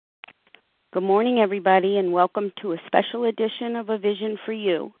Good morning, everybody, and welcome to a special edition of A Vision for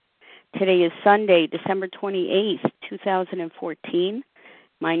You. Today is Sunday, December 28th, 2014.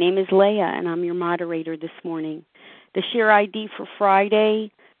 My name is Leah, and I'm your moderator this morning. The share ID for Friday,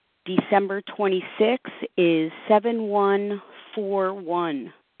 December 26th, is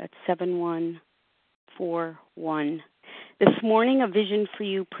 7141. That's 7141. This morning, A Vision for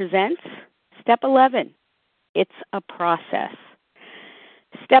You presents Step 11. It's a process.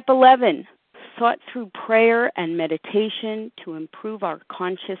 Step 11. Sought through prayer and meditation to improve our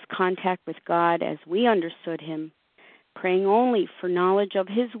conscious contact with God as we understood Him, praying only for knowledge of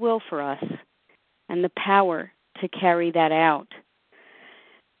His will for us and the power to carry that out.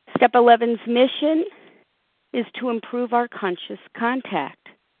 Step 11's mission is to improve our conscious contact,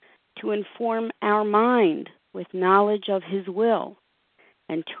 to inform our mind with knowledge of His will,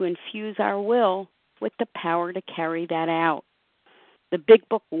 and to infuse our will with the power to carry that out. The Big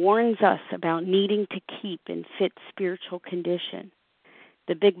Book warns us about needing to keep in fit spiritual condition.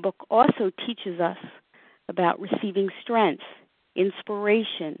 The Big Book also teaches us about receiving strength,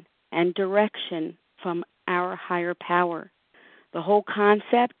 inspiration, and direction from our higher power. The whole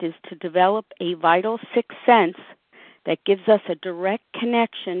concept is to develop a vital sixth sense that gives us a direct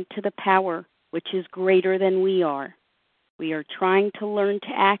connection to the power which is greater than we are. We are trying to learn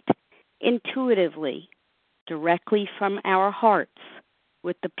to act intuitively, directly from our hearts,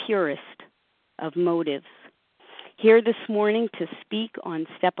 with the purest of motives. Here this morning to speak on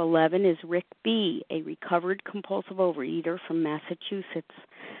Step 11 is Rick B., a recovered compulsive overeater from Massachusetts.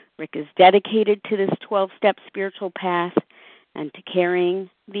 Rick is dedicated to this 12-step spiritual path and to carrying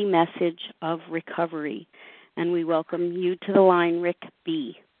the message of recovery. And we welcome you to the line, Rick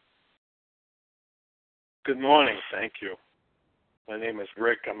B. Good morning. Thank you. My name is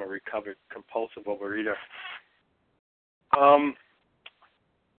Rick. I'm a recovered compulsive overeater.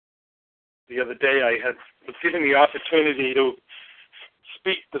 The other day I was given the opportunity to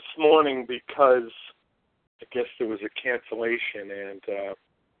speak this morning because I guess there was a cancellation, and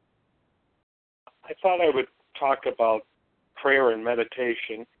I thought I would talk about prayer and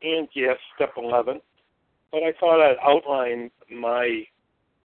meditation, and yes, Step 11, but I thought I'd outline my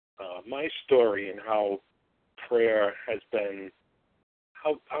story and how prayer has been,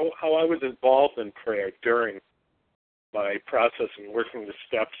 how I was involved in prayer during my process and working the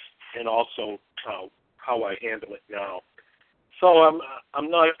steps, and also how I handle it now. So I'm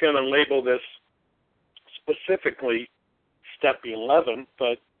not going to label this specifically Step 11,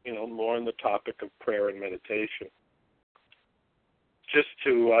 but more on the topic of prayer and meditation. Just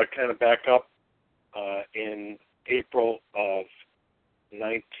to kind of back up, in April of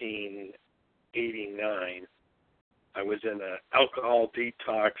 1989, I was in an alcohol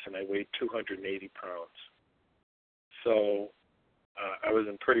detox and I weighed 280 pounds. So I was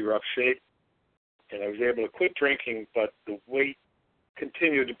in pretty rough shape, and I was able to quit drinking, but the weight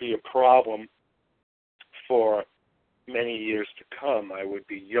continued to be a problem for many years to come. I would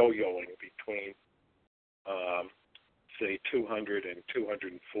be yo-yoing between, say, 200 and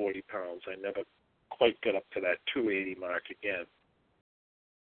 240 pounds. I never quite got up to that 280 mark again.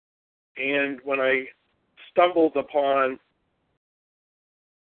 And when I stumbled upon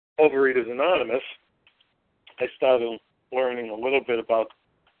Overeaters Anonymous, I started learning a little bit about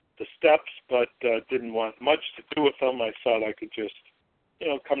the steps, but didn't want much to do with them. I thought I could just,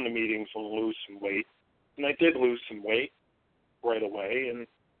 come to meetings and lose some weight. And I did lose some weight right away and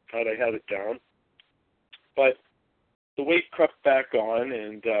thought I had it down. But the weight crept back on,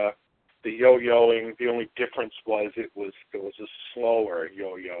 and the yo-yoing, the only difference was it was a slower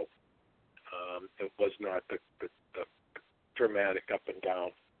yo-yo. It was not the dramatic up and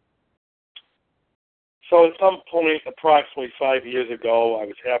down. So at some point, approximately 5 years ago, I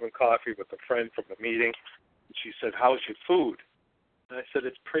was having coffee with a friend from the meeting, and she said, "How's your food?" And I said,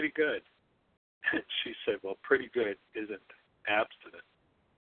 "It's pretty good." And she said, "Well, pretty good isn't abstinent."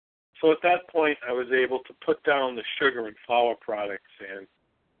 So at that point, I was able to put down the sugar and flour products, and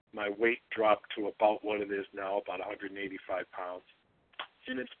my weight dropped to about what it is now, about 185 pounds.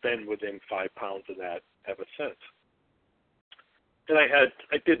 And it's been within 5 pounds of that ever since. And I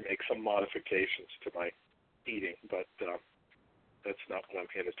did make some modifications to my eating, but that's not what I'm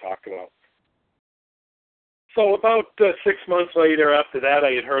here to talk about. So about 6 months later after that,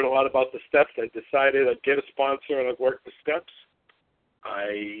 I had heard a lot about the steps. I decided I'd get a sponsor and I'd work the steps.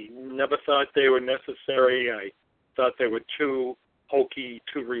 I never thought they were necessary. I thought they were too hokey,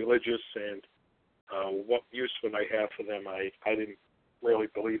 too religious, and what use would I have for them? I didn't really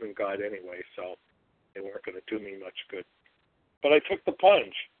believe in God anyway, so they weren't going to do me much good. But I took the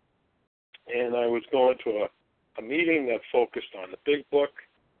plunge, and I was going to a meeting that focused on the Big Book,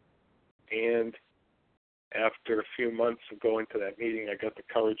 And after a few months of going to that meeting, I got the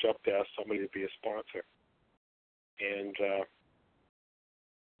courage up to ask somebody to be a sponsor. And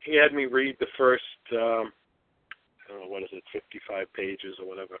he had me read the first, I don't know, 55 pages or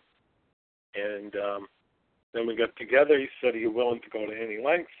whatever. And then we got together. He said, "Are you willing to go to any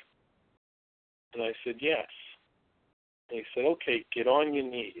length?" And I said, "Yes." And he said, "Okay, get on your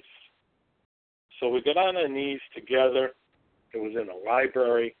knees." So we got on our knees together. It was in a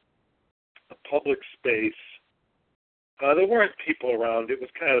library, a public space. There weren't people around. It was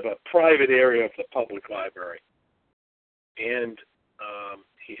kind of a private area of the public library. And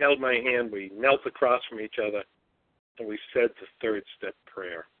he held my hand. We knelt across from each other, and we said the third step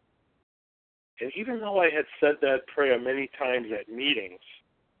prayer. And even though I had said that prayer many times at meetings,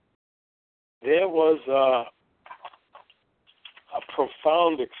 there was a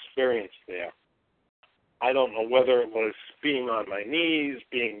profound experience there. I don't know whether it was being on my knees,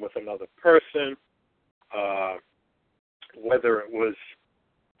 being with another person, whether it was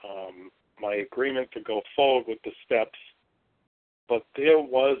my agreement to go forward with the steps, but there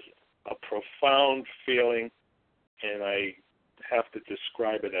was a profound feeling, and I have to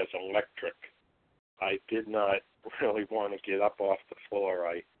describe it as electric. I did not really want to get up off the floor.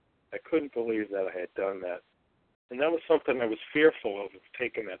 I couldn't believe that I had done that. And that was something I was fearful of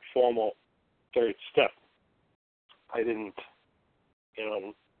taking that formal third step. I didn't,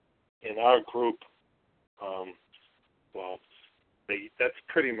 in our group, that's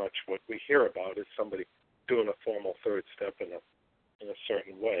pretty much what we hear about is somebody doing a formal third step in a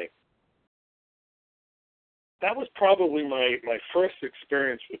certain way. That was probably my first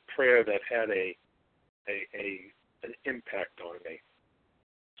experience with prayer that had an impact on me.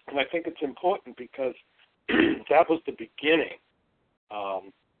 And I think it's important because that was the beginning.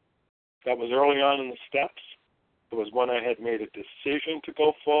 That was early on in the steps. It was when I had made a decision to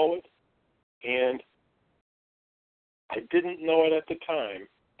go forward. And I didn't know it at the time,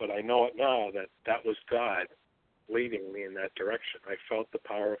 but I know it now that was God leading me in that direction. I felt the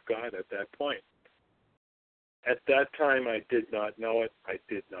power of God at that point. At that time, I did not know it. I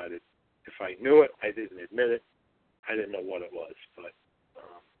did not. If I knew it, I didn't admit it. I didn't know what it was, but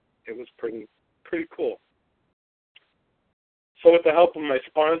it was pretty cool. So with the help of my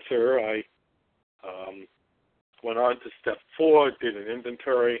sponsor, I went on to step 4, did an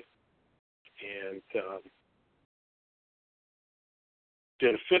inventory, and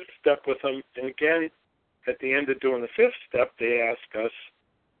did a 5th step with them. And again, at the end of doing the 5th step, they asked us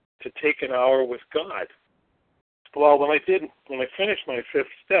to take an hour with God. Well, when I finished my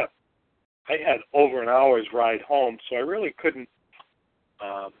 5th step, I had over an hour's ride home, so I really couldn't,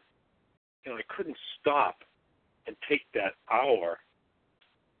 I couldn't stop and take that hour.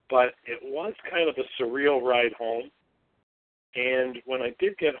 But it was kind of a surreal ride home. And when I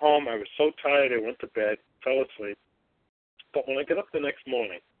did get home, I was so tired, I went to bed, fell asleep. But when I got up the next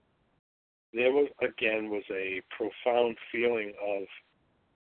morning, there was a profound feeling of,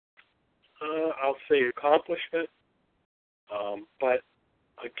 I'll say, accomplishment. But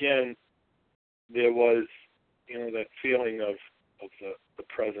again, there was, that feeling of the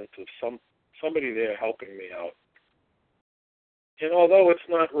presence of somebody there helping me out. And although it's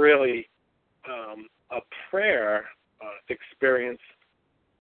not really a prayer experience,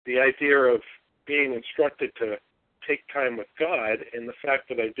 the idea of being instructed to take time with God and the fact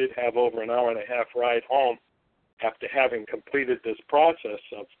that I did have over an hour and a half ride home after having completed this process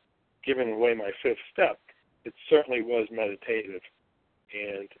of giving away my 5th step, it certainly was meditative,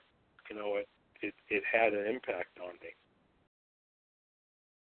 and it had an impact on me.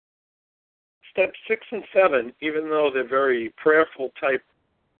 Steps 6 and 7, even though they're very prayerful type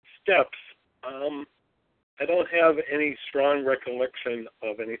steps, I don't have any strong recollection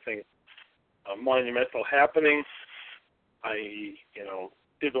of anything monumental happening. I,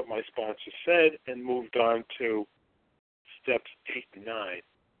 did what my sponsor said and moved on to steps 8 and 9.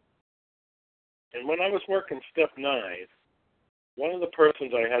 And when I was working step 9, one of the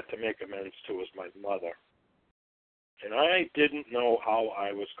persons I had to make amends to was my mother. And I didn't know how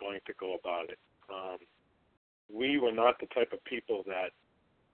I was going to go about it. We were not the type of people that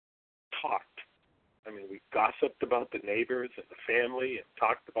talked. We gossiped about the neighbors and the family and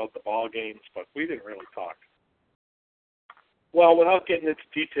talked about the ball games, but we didn't really talk. Well, without getting into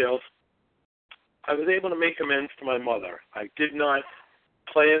details, I was able to make amends to my mother. I did not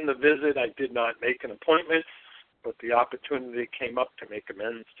plan the visit. I did not make an appointment, but the opportunity came up to make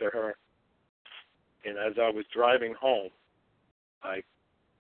amends to her. And as I was driving home, I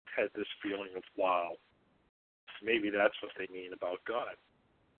had this feeling of, wow, maybe that's what they mean about God.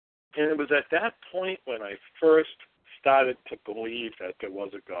 And it was at that point when I first started to believe that there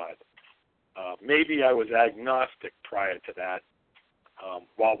was a God. Maybe I was agnostic prior to that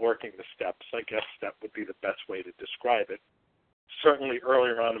while working the steps. I guess that would be the best way to describe it. Certainly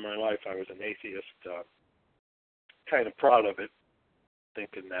earlier on in my life, I was an atheist, kind of proud of it,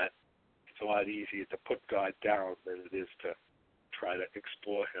 thinking that it's a lot easier to put God down than it is to try to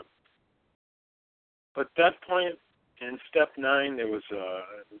explore him. But at that point, in step 9, there was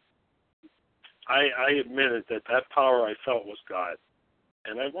I admitted that power I felt was God.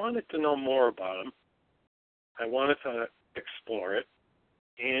 And I wanted to know more about him. I wanted to explore it.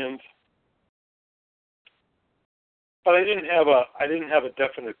 But I didn't have a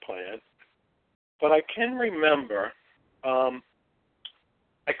definite plan. But I can remember, I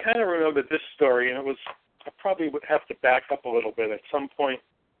kind of remember this story, and I probably would have to back up a little bit at some point.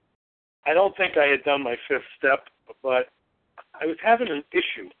 I don't think I had done my 5th step, but I was having an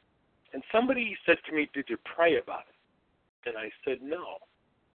issue. And somebody said to me, "Did you pray about it?" And I said, "No."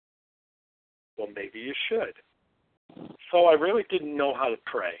 "Well, maybe you should." So I really didn't know how to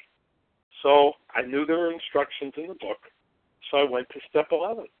pray. So I knew there were instructions in the book. So I went to step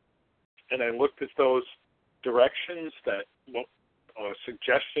 11. And I looked at those directions or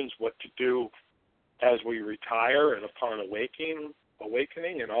suggestions what to do as we retire and upon awakening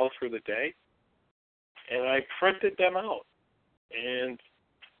and all through the day. And I printed them out. And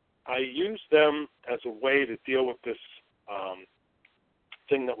I used them as a way to deal with this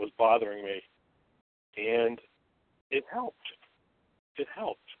thing that was bothering me. And it helped. It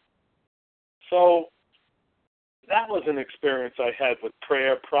helped. So that was an experience I had with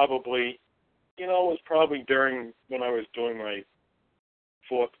prayer probably, it was probably during when I was doing my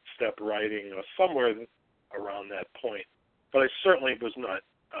 4th step writing or somewhere around that point. But I certainly was not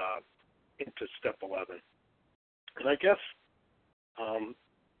into step 11. And I guess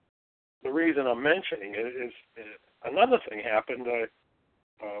the reason I'm mentioning it is another thing happened. I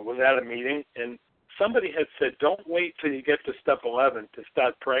was at a meeting, and somebody had said, "Don't wait till you get to step 11 to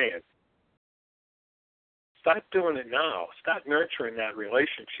start praying. Start doing it now. Start nurturing that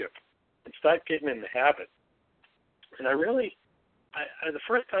relationship and start getting in the habit." And the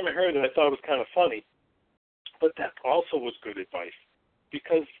first time I heard it, I thought it was kind of funny. But that also was good advice,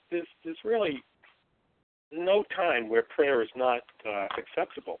 because there's really no time where prayer is not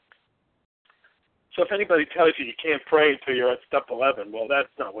acceptable. So if anybody tells you can't pray until you're at step 11, well,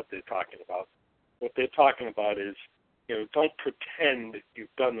 that's not what they're talking about. What they're talking about is, don't pretend that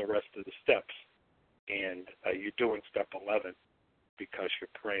you've done the rest of the steps and you're doing step 11 because you're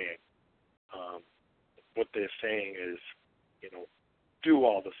praying. What they're saying is, do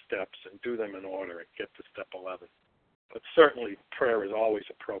all the steps and do them in order and get to step 11. But certainly prayer is always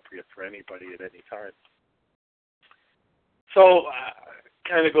appropriate for anybody at any time. So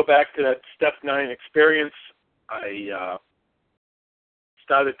kind of go back to that step 9 experience. I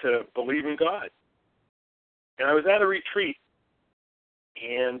started to believe in God. And I was at a retreat,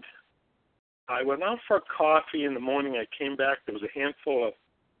 and I went out for coffee in the morning. I came back. There was a handful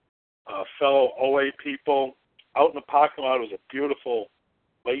of fellow OA people out in the parking lot. It was a beautiful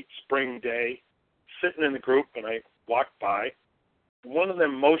late spring day, sitting in the group, and I walked by. One of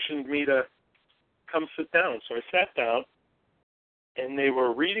them motioned me to come sit down. So I sat down, and they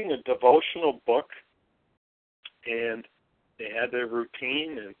were reading a devotional book, and they had their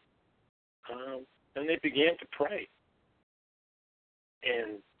routine, and they began to pray.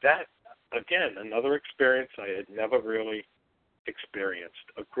 And that, again, another experience I had never really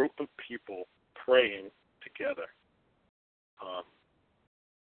experienced, a group of people praying together.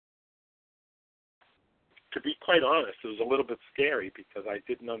 To be quite honest, it was a little bit scary because I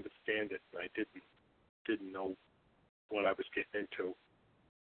didn't understand it, and I didn't know what I was getting into.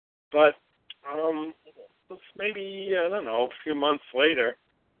 But maybe, I don't know, a few months later,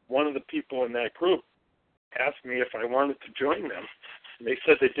 one of the people in that group asked me if I wanted to join them. And they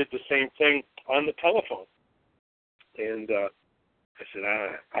said they did the same thing on the telephone. And I said,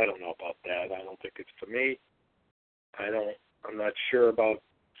 I don't know about that. I don't think it's for me. I'm not sure about,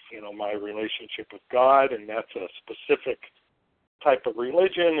 my relationship with God, and that's a specific type of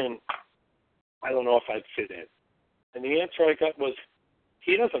religion, and I don't know if I'd fit in. And the answer I got was,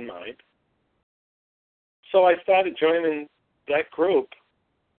 he doesn't mind. So I started joining that group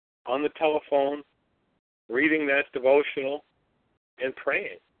on the telephone, reading that devotional, and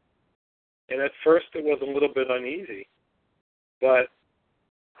praying. And at first it was a little bit uneasy, but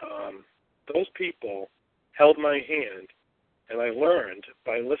those people held my hand, and I learned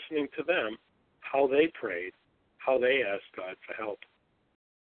by listening to them how they prayed, how they asked God for help.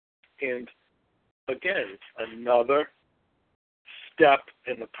 And again, another step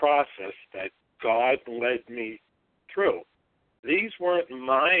in the process that God led me through. These weren't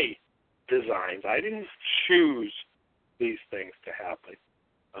my designs. I didn't choose these things to happen.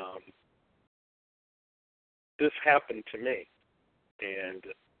 This happened to me, and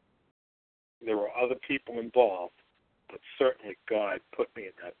there were other people involved, but certainly God put me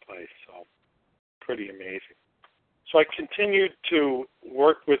in that place, so pretty amazing. So I continued to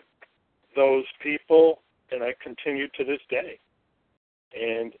work with those people, and I continue to this day.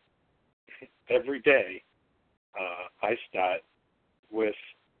 And every day I start with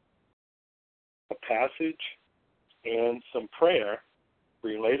a passage and some prayer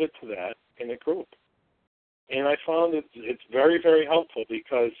related to that in a group. And I found it's very, very helpful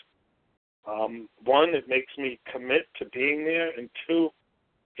because, one, it makes me commit to being there, and two,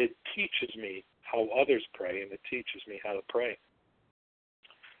 it teaches me how others pray, and it teaches me how to pray.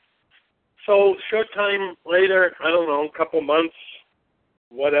 So short time later, I don't know, a couple months,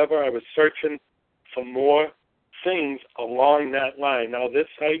 whatever, I was searching for more things along that line. Now this,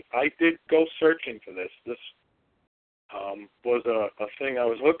 I did go searching for this. This was a thing I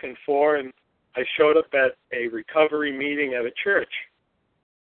was looking for, and I showed up at a recovery meeting at a church,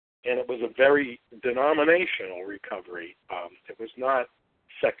 and it was a very denominational recovery. It was not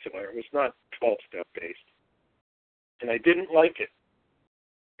secular. It was not 12-step based. And I didn't like it.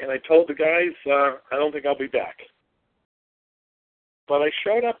 And I told the guys, I don't think I'll be back. But I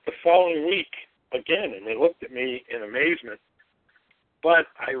showed up the following week again, and they looked at me in amazement, but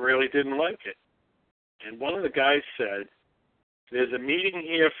I really didn't like it. And one of the guys said, there's a meeting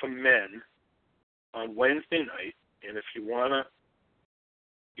here for men on Wednesday night, and if you wanna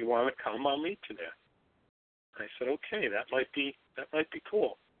come, I'll meet you there. I said, okay, that might be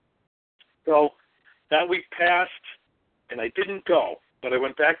cool. So that week passed, and I didn't go, but I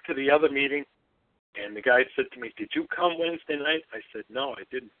went back to the other meeting, and the guy said to me, did you come Wednesday night? I said, no, I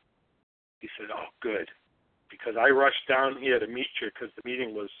didn't. He said, oh, good, because I rushed down here to meet you because the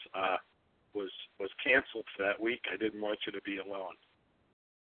meeting was canceled for that week. I didn't want you to be alone.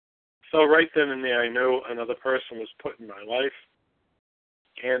 So right then and there, I knew another person was put in my life,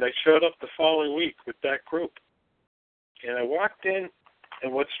 and I showed up the following week with that group. And I walked in,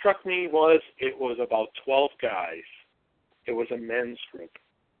 and what struck me was it was about 12 guys. It was a men's group.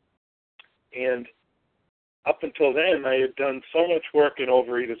 And up until then, I had done so much work in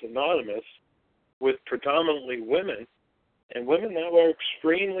Overeaters Anonymous with predominantly women, and women that were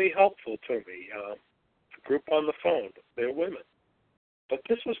extremely helpful to me. The group on the phone, they were women. But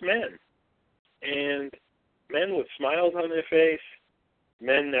this was men, and men with smiles on their face,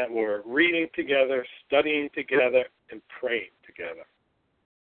 men that were reading together, studying together, and praying together.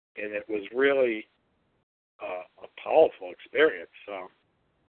 And it was really a powerful experience.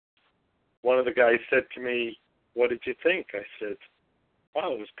 One of the guys said to me, what did you think? I said,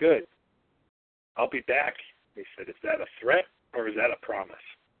 wow, it was good. I'll be back. He said, is that a threat or is that a promise?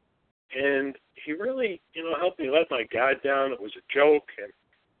 And he really, helped me let my guard down. It was a joke. And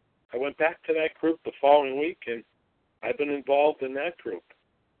I went back to that group the following week, and I've been involved in that group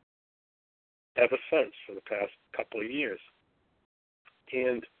ever since for the past couple of years.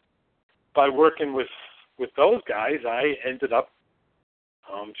 And by working with those guys, I ended up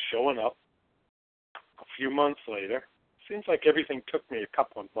showing up a few months later. Seems like everything took me a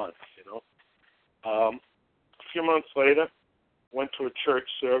couple of months, A few months later, went to a church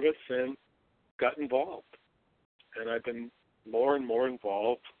service and got involved. And I've been more and more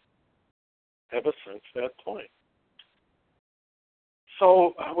involved ever since that point.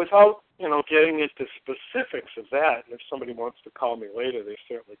 So without, getting into specifics of that, and if somebody wants to call me later, they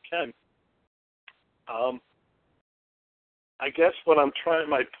certainly can. I guess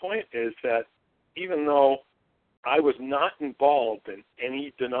my point is that even though I was not involved in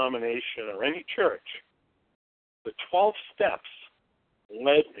any denomination or any church, the 12 steps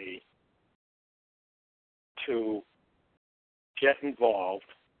led me to get involved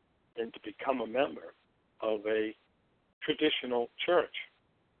and to become a member of a traditional church.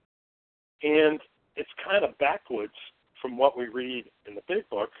 And it's kind of backwards from what we read in the big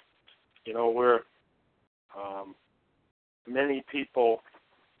book, where many people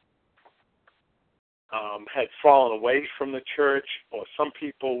had fallen away from the church, or some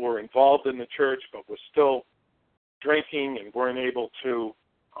people were involved in the church but were still drinking and weren't able to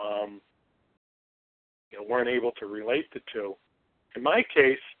relate the two. In my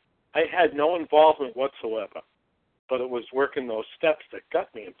case, I had no involvement whatsoever, but it was working those steps that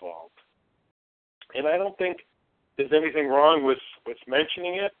got me involved. And I don't think there's anything wrong with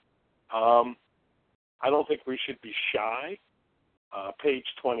mentioning it. I don't think we should be shy. Page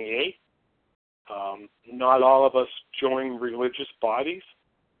 28. Not all of us join religious bodies,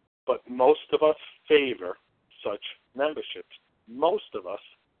 but most of us favor such memberships. Most of us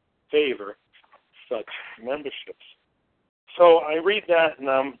favor such memberships. So I read that, and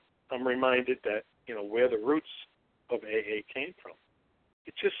I'm reminded that, where the roots of AA came from.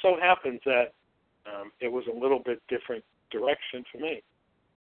 It just so happens that it was a little bit different direction for me.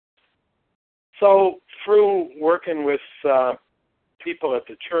 So through working with people at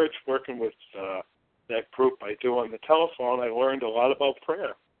the church, working with that group I do on the telephone, I learned a lot about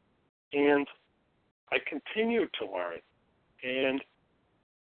prayer. And I continued to learn. And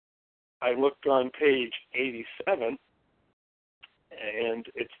I looked on page 87, and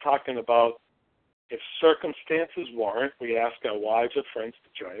it's talking about if circumstances warrant, we ask our wives or friends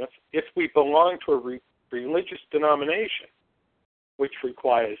to join us. If we belong to a religious denomination, which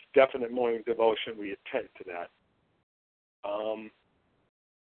requires definite morning devotion, we attend to that.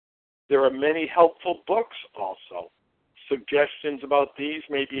 There are many helpful books also. Suggestions about these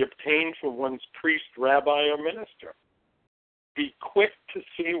may be obtained from one's priest, rabbi, or minister. Be quick to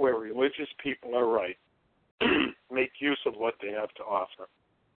see where religious people are right. Make use of what they have to offer.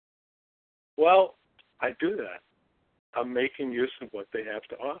 Well, I do that. I'm making use of what they have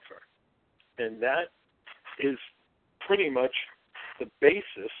to offer. And that is pretty much the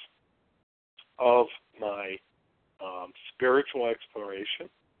basis of my spiritual exploration.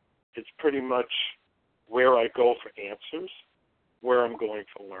 It's pretty much where I go for answers, where I'm going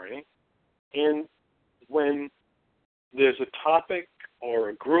for learning. And when there's a topic or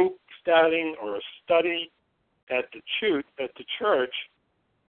a group starting or a study at the church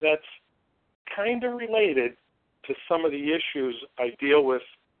that's kind of related to some of the issues I deal with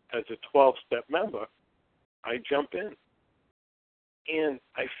as a 12-step member, I jump in. And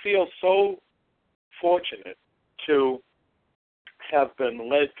I feel so fortunate to have been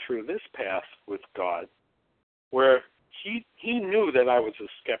led through this path with God, where he knew that I was a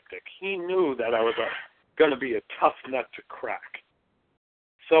skeptic. He knew that I was going to be a tough nut to crack.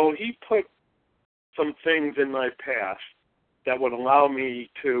 So he put some things in my past that would allow me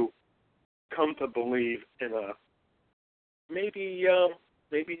to come to believe in a maybe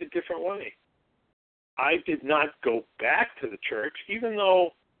a different way. I did not go back to the church, even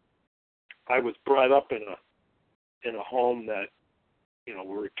though I was brought up in a home that, we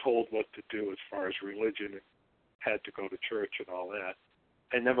were told what to do as far as religion and had to go to church and all that.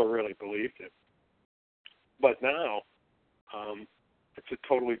 I never really believed it. But now, it's a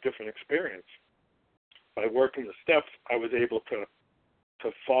totally different experience. By working the steps, I was able to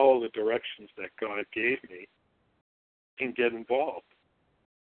follow the directions that God gave me and get involved.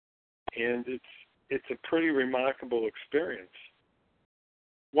 And it's a pretty remarkable experience.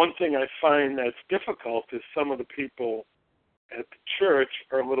 One thing I find that's difficult is some of the people at the church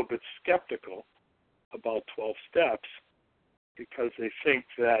are a little bit skeptical about 12 steps because they think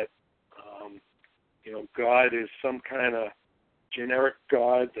that, God is some kind of generic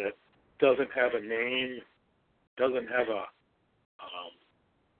God that doesn't have a name, doesn't have a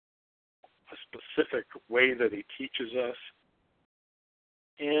specific way that he teaches us.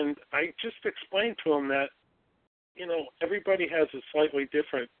 And I just explained to them that, everybody has a slightly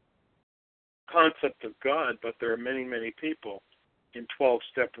different concept of God, but there are many, many people in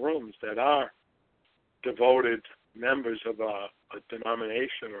 12-step rooms that are devoted members of a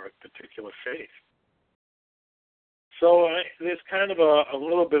denomination or a particular faith. So there's kind of a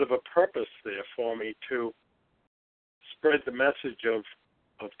little bit of a purpose there for me to spread the message of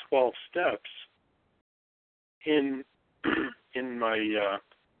 12 steps in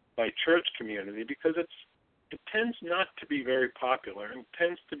my church community, because it tends not to be very popular and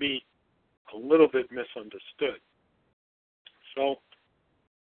tends to be a little bit misunderstood. So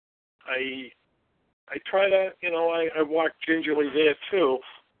I try to, I walk gingerly there too,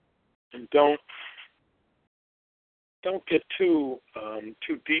 and don't get too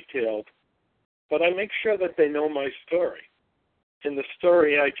detailed, but I make sure that they know my story. And the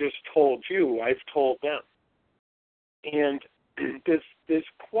story I just told you, I've told them. And there's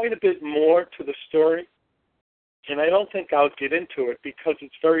quite a bit more to the story, and I don't think I'll get into it because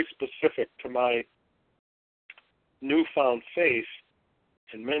it's very specific to my newfound faith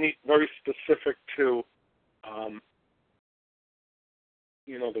and very specific to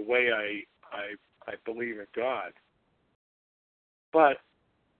the way I believe in God. But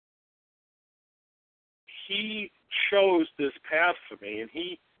he chose this path for me,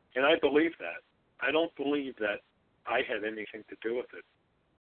 and I believe that. I don't believe that I had anything to do with it.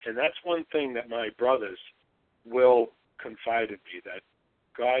 And that's one thing that my brothers will confide in me, that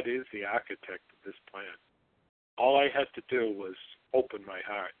God is the architect of this plan. All I had to do was open my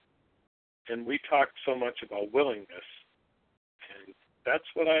heart. And we talked so much about willingness, and that's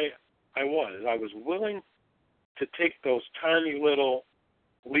what I was. I was willing to take those tiny little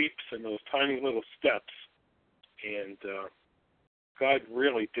leaps and those tiny little steps, and God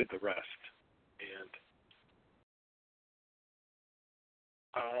really did the rest.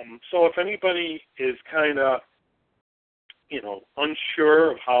 And so if anybody is kind of,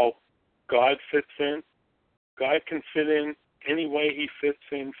 unsure of how God fits in, God can fit in any way he fits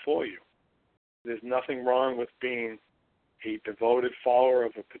in for you. There's nothing wrong with being a devoted follower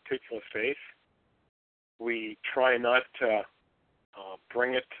of a particular faith. We try not to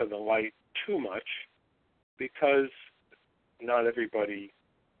bring it to the light too much because not everybody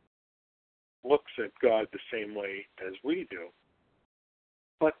looks at God the same way as we do.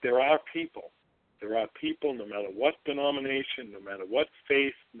 But there are people. There are people, no matter what denomination, no matter what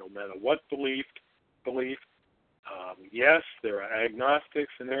faith, no matter what belief. Yes, there are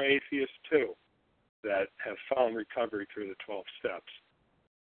agnostics and there are atheists too that have found recovery through the 12 steps.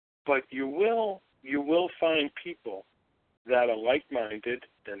 But you will find people that are like-minded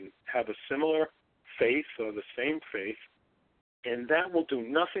and have a similar faith or the same faith, and that will do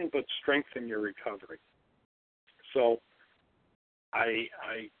nothing but strengthen your recovery. So I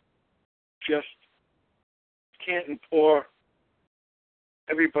just can't implore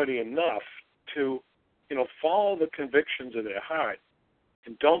everybody enough to, follow the convictions of their heart,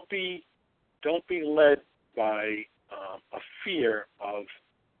 and don't be led by a fear of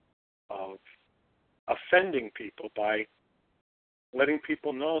offending people by letting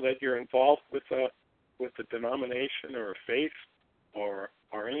people know that you're involved with a denomination or a faith or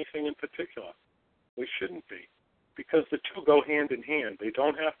anything in particular. We shouldn't be, because the two go hand in hand. They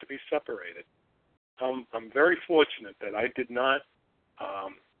don't have to be separated. I'm very fortunate that I did not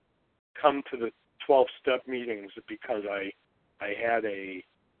come to the 12-step meetings because I had a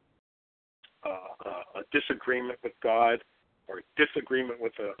disagreement with God or a disagreement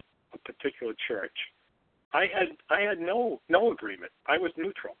with a particular church. I had no agreement. I was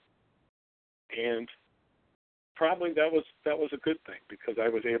neutral, and probably that was a good thing because I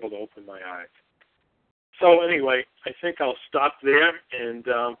was able to open my eyes. So anyway, I think I'll stop there and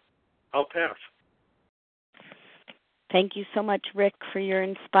I'll pass. Thank you so much, Rick, for your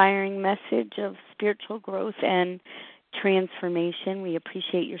inspiring message of spiritual growth and transformation. We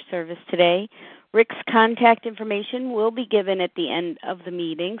appreciate your service today. Rick's contact information will be given at the end of the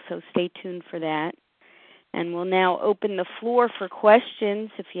meeting, so stay tuned for that. And we'll now open the floor for questions.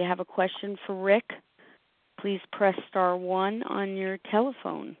 If you have a question for Rick, please press star 1 on your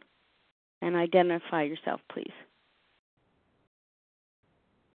telephone and identify yourself, please.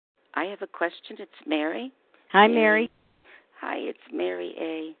 I have a question. It's Mary. Hi, Mary. Hi, it's Mary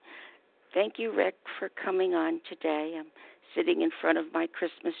A. Thank you, Rick, for coming on today. I'm sitting in front of my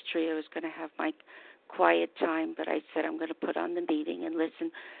Christmas tree. I was going to have my quiet time, but I said I'm going to put on the meeting and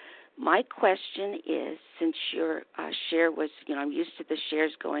listen. My question is, since your share was, I'm used to the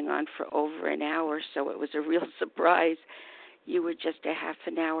shares going on for over an hour, so it was a real surprise. You were just a half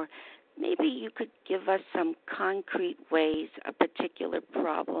an hour. Maybe you could give us some concrete ways a particular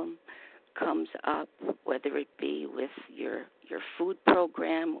problem comes up, whether it be with your food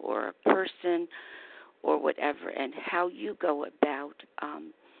program or a person or whatever, and how you go about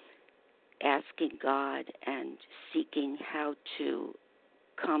asking God and seeking how to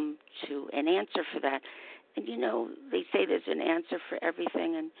come to an answer for that. And, they say there's an answer for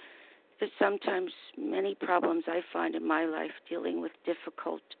everything, and there's sometimes many problems I find in my life dealing with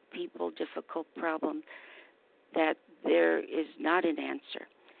difficult people, difficult problems, that there is not an answer.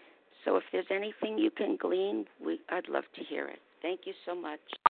 So if there's anything you can glean, I'd love to hear it. Thank you so much.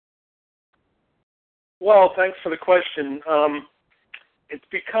 Well, thanks for the question. It's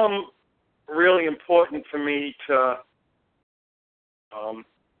become really important for me to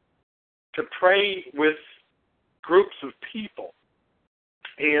pray with groups of people.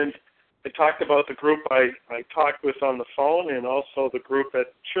 And I talked about the group I talked with on the phone and also the group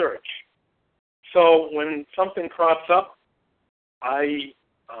at church. So when something crops up, I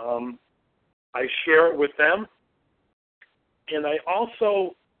share it with them, and I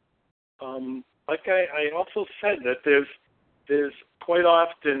also, I also said that there's quite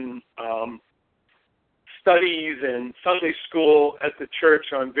often studies and Sunday school at the church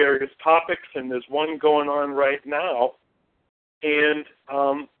on various topics, and there's one going on right now, and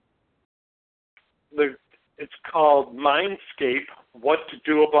it's called Mindscape: What to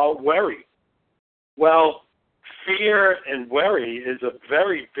Do About Worry. Well, fear and worry is a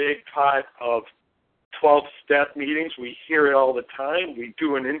very big part of 12-step meetings. We hear it all the time. We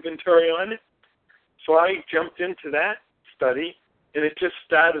do an inventory on it. So I jumped into that study, and it just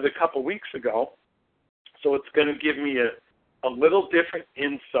started a couple weeks ago. So it's going to give me a little different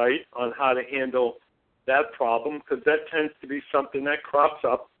insight on how to handle that problem because that tends to be something that crops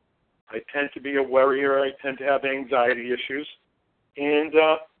up. I tend to be a worrier. I tend to have anxiety issues, and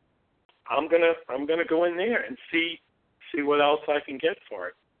I'm gonna go in there and see what else I can get for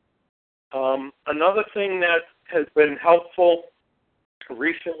it. Another thing that has been helpful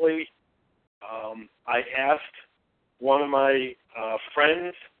recently, I asked one of my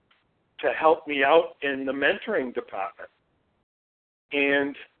friends to help me out in the mentoring department.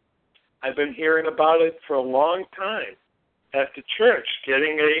 And I've been hearing about it for a long time at the church,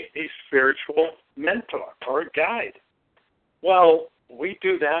 getting a spiritual mentor or a guide. Well, we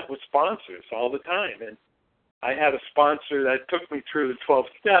do that with sponsors all the time. And I had a sponsor that took me through the 12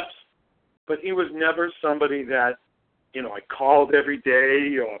 steps, but he was never somebody that, I called every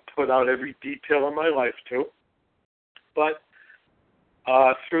day or put out every detail of my life to. But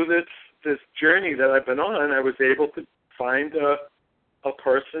through this journey that I've been on, I was able to find a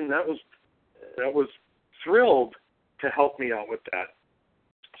person that was thrilled to help me out with that.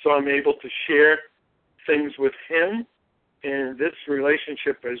 So I'm able to share things with him, and this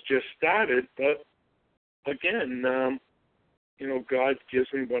relationship has just started. But again, God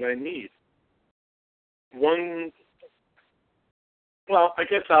gives me what I need. I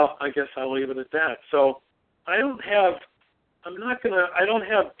guess I'll leave it at that. So I don't have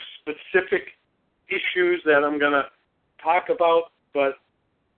specific issues that I'm gonna talk about, but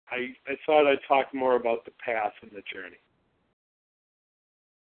I thought I'd talk more about the path and the journey.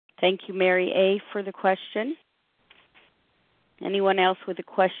 Thank you, Mary A., for the question. Anyone else with a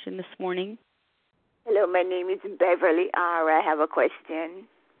question this morning? Hello, my name is Beverly R. I have a question.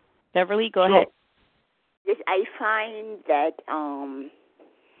 Beverly, go ahead. Yes, I find that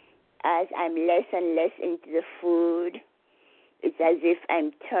as I'm less and less into the food, it's as if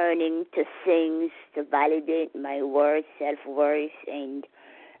I'm turning to things to validate my worth, self-worth, and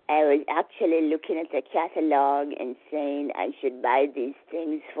I was actually looking at a catalog and saying I should buy these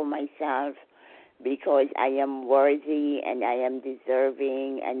things for myself because I am worthy and I am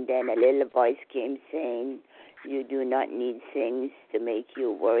deserving, and then a little voice came saying, you do not need things to make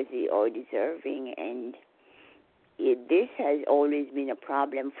you worthy or deserving, and this has always been a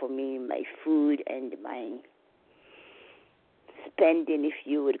problem for me, my food and my spending, if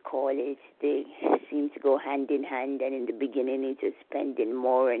you would call it. They seem to go hand in hand, and in the beginning it was spending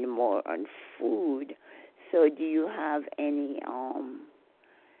more and more on food. So do you have any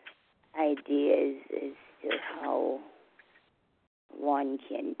ideas as to how one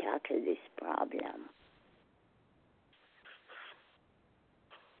can tackle this problem?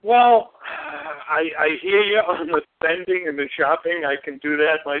 Well, I hear you on the spending and the shopping. I can do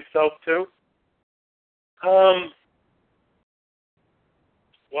that myself too.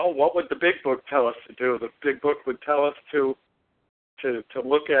 Well, what would the big book tell us to do? The big book would tell us to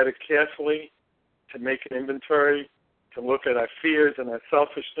look at it carefully, to make an inventory, to look at our fears and our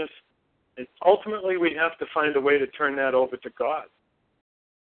selfishness. And ultimately, we have to find a way to turn that over to God.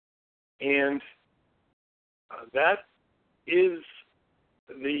 And that is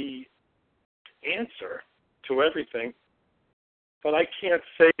the answer to everything. But I can't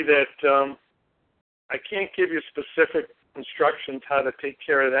say that, I can't give you specific instructions how to take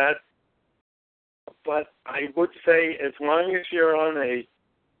care of that. But I would say as long as you're on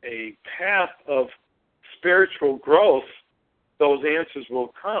a path of spiritual growth, those answers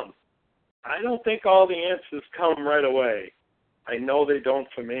will come. I don't think all the answers come right away. I know they don't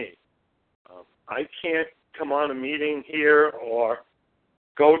for me. I can't come on a meeting here or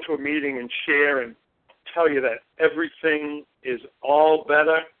go to a meeting and share and tell you that everything is all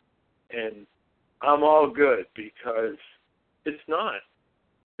better and I'm all good, because it's not.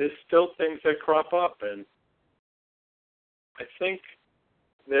 There's still things that crop up, and I think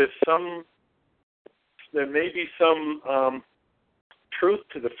there may be some truth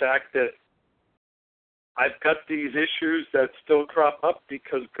to the fact that I've got these issues that still crop up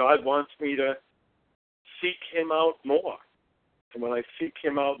because God wants me to seek Him out more. And when I seek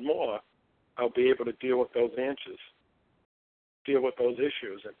Him out more, I'll be able to deal with those answers, deal with those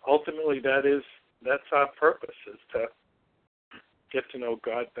issues. And ultimately that's our purpose, is to get to know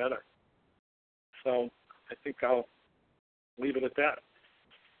God better. So I think I'll leave it at that.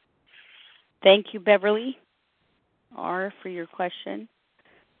 Thank you, Beverly R., for your question.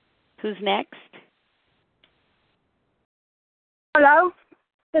 Who's next? Hello,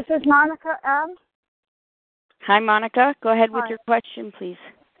 this is Monica M. Hi, Monica. Go ahead with Hi. your question, please.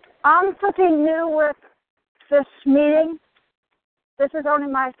 I'm pretty new with this meeting. This is only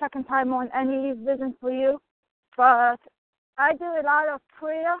my second time on any Vision for You, but I do a lot of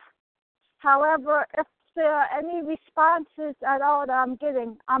prayer. However, if there any responses at all that I'm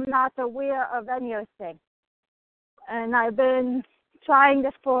getting. I'm not aware of anything. And I've been trying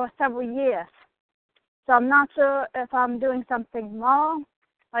this for several years. So I'm not sure if I'm doing something wrong,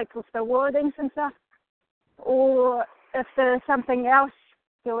 like with the wordings and stuff, or if there's something else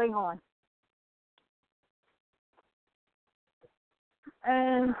going on.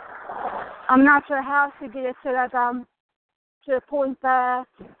 And I'm not sure how to get it so that to the point that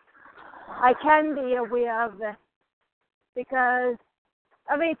I can be aware of it. Because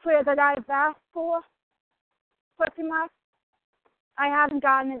every prayer that I've asked for, pretty much, I haven't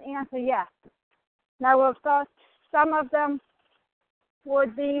gotten an answer yet. Now, of course, some of them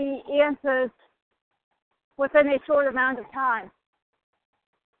would be answered within a short amount of time.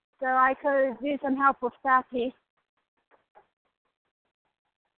 So I could use some help with that piece.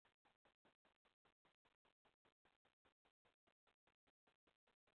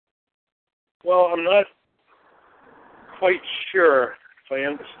 Well, I'm not quite sure if I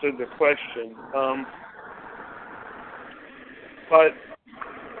understood the question. But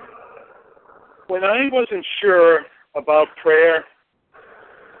when I wasn't sure about prayer,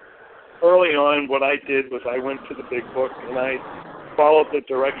 early on what I did was I went to the big book and I followed the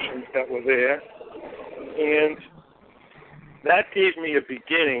directions that were there. And that gave me a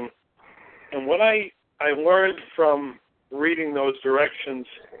beginning. And what I learned from reading those directions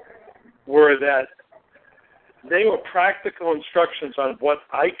were that they were practical instructions on what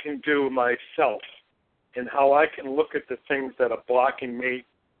I can do myself and how I can look at the things that are blocking me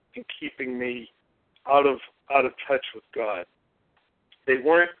and keeping me out of touch with God. They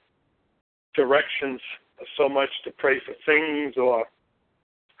weren't directions so much to pray for things or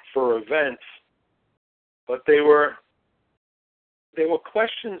for events, but they were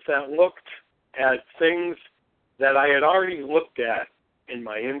questions that looked at things that I had already looked at in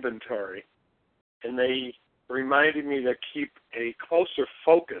my inventory, and they reminded me to keep a closer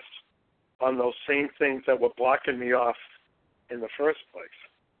focus on those same things that were blocking me off in the first place.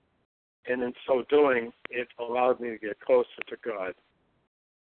 And in so doing, it allowed me to get closer to God.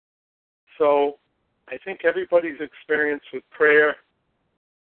 So I think everybody's experience with prayer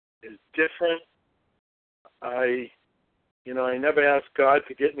is different. I never asked God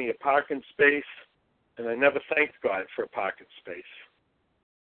to get me a parking space, and I never thanked God for a parking space.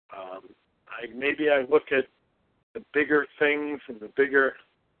 Maybe I look at the bigger things and the bigger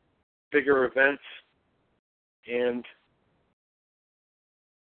events, and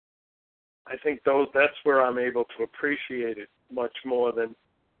I think that's where I'm able to appreciate it much more than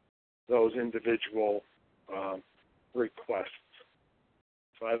those individual requests.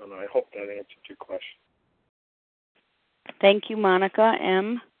 So I don't know. I hope that answered your question. Thank you, Monica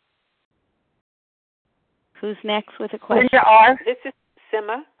M. Who's next with a question? Linda R. This is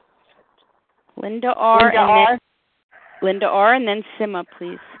Sima. Linda R. Linda R. and then Sima,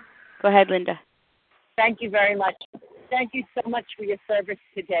 please. Go ahead, Linda. Thank you very much. Thank you so much for your service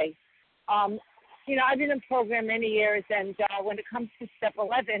today. I've been in the program many years, and when it comes to Step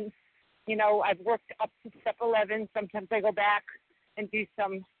 11, I've worked up to Step 11. Sometimes I go back and do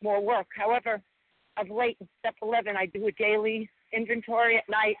some more work. However, of late in Step 11, I do a daily inventory at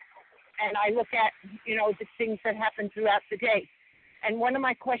night, and I look at, the things that happen throughout the day. And one of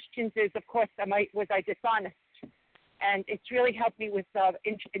my questions is, of course, was I dishonest? And it's really helped me with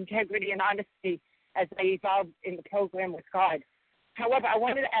integrity and honesty as I evolved in the program with God. However, I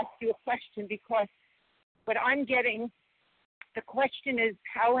wanted to ask you a question because what I'm getting, the question is,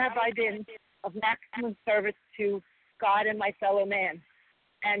 how have I been of maximum service to God and my fellow man?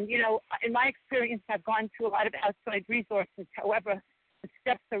 And, in my experience, I've gone to a lot of outside resources. However, the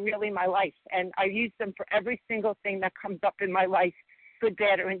steps are really my life, and I use them for every single thing that comes up in my life, good,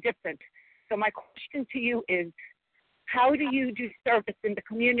 bad, or indifferent. So my question to you is, how do you do service in the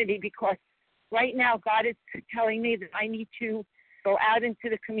community? Because right now, God is telling me that I need to go out into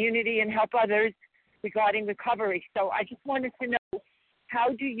the community and help others regarding recovery. So I just wanted to know, how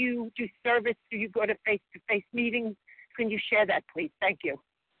do you do service? Do you go to face-to-face meetings? Can you share that, please? Thank you.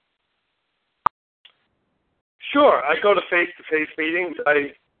 Sure. I go to face-to-face meetings.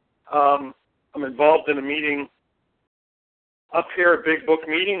 I'm involved in a meeting up here, a big book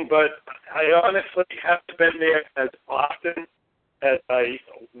meeting, but I honestly haven't been there as often as I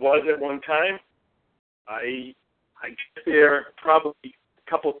was at one time. I get there probably a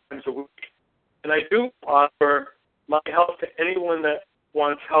couple times a week, and I do offer my help to anyone that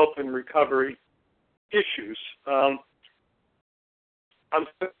wants help in recovery issues. I'm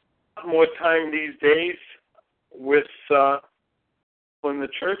spending a lot more time these days with in the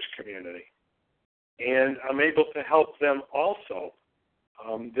church community, and I'm able to help them also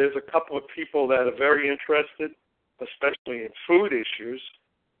There's a couple of people that are very interested, especially in food issues.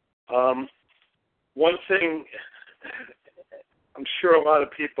 One thing I'm sure a lot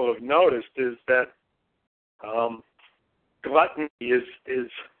of people have noticed is that gluttony is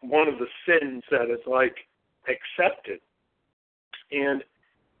one of the sins that is like accepted. And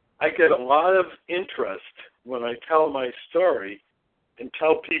I get a lot of interest when I tell my story and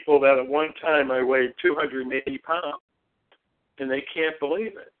tell people that at one time I weighed 280 pounds, and they can't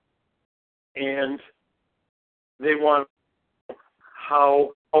believe it. And they want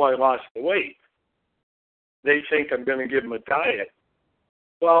how I lost the weight. They think I'm going to give them a diet.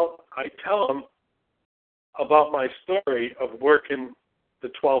 Well, I tell them about my story of working the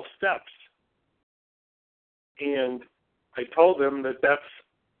 12 steps. And I told them that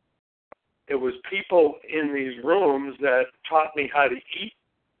it was people in these rooms that taught me how to eat,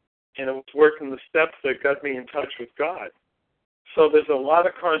 and it was working the steps that got me in touch with God. So there's a lot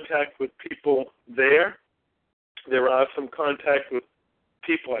of contact with people there. There are some contact with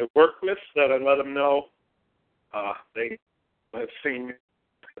people I work with that I let them know they have seen me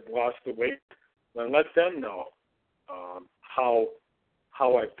lost the weight. I let them know how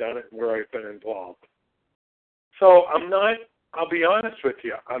I've done it and where I've been involved. So I'll be honest with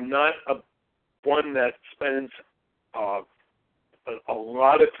you, I'm not one that spends a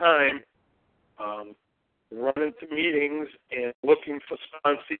lot of time running to meetings and looking for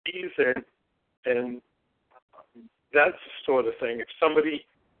sponsees and that's the sort of thing. If somebody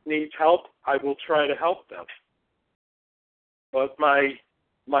needs help, I will try to help them. But my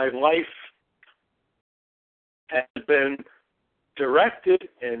life has been directed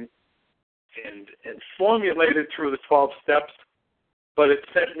and formulated through the 12 steps, but it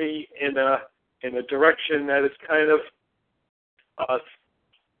sent me in a direction that is kind of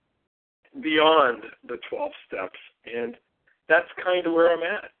beyond the 12 steps, and that's kind of where I'm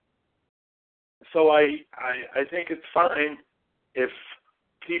at. So I think it's fine if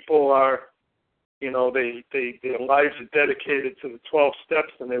people are, their lives are dedicated to the 12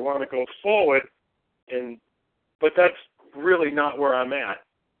 steps and they want to go forward, but that's really not where I'm at.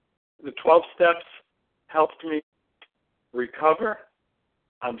 The 12 steps helped me recover.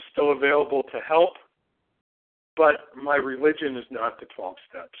 I'm still available to help, but my religion is not the 12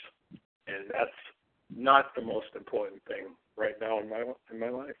 steps, and that's not the most important thing right now in my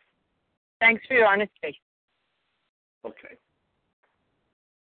life. Thanks for your honesty. Okay.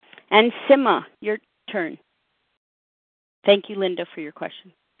 And Sima, your turn. Thank you, Linda, for your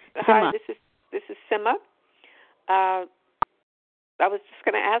question. Hi, this is Sima. I was just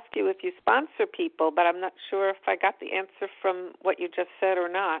going to ask you if you sponsor people, but I'm not sure if I got the answer from what you just said or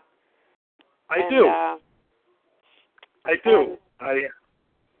not. I do.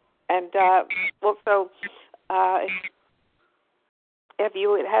 Have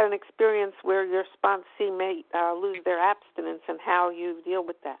you had an experience where your sponsee may lose their abstinence and how you deal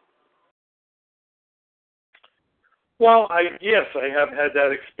with that? Well, yes, I have had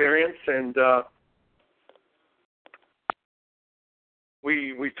that experience, and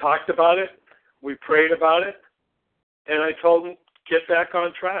we talked about it, we prayed about it, and I told him, get back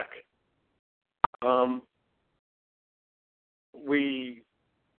on track. We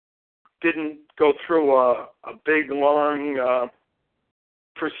didn't go through a big, long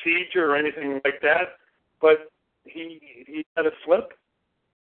procedure or anything like that, but he had a slip,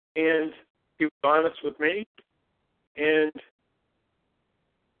 and he was honest with me, and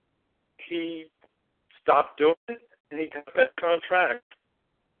he stopped doing it, and he got back on track.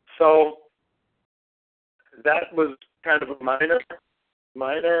 So that was kind of a minor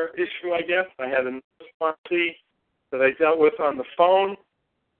issue, I guess. I had another sponsee that I dealt with on the phone,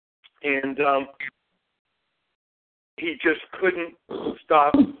 and he just couldn't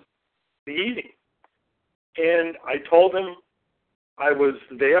stop the eating. And I told him I was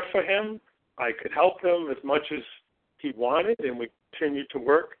there for him. I could help him as much as he wanted, and we continued to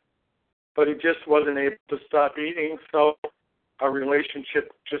work. But he just wasn't able to stop eating, so our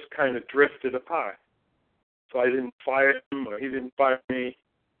relationship just kind of drifted apart. So I didn't fire him, or he didn't fire me.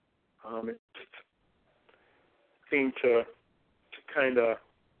 It just seemed to kind of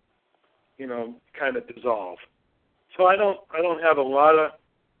dissolve. So I don't have a lot of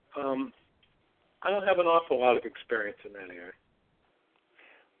I don't have an awful lot of experience in that area.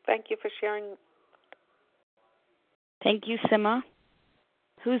 Thank you for sharing. Thank you, Sima.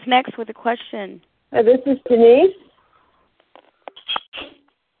 Who's next with a question? This is Denise.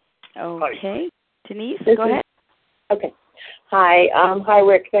 Okay. Hi. Denise, go ahead. Okay. Hi. Hi,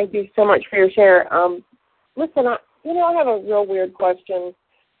 Rick. Thank you so much for your share. Listen, I have a real weird question.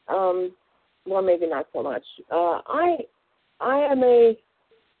 Well, maybe not so much. I am a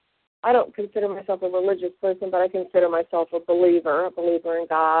I don't consider myself a religious person, but I consider myself a believer in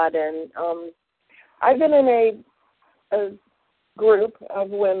God. And I've been in a group of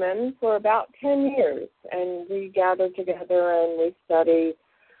women for about 10 years, and we gather together and we study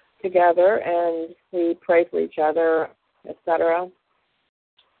together and we pray for each other, etc.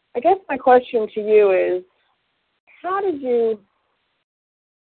 I guess my question to you is, how did you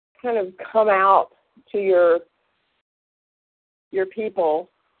kind of come out to your people,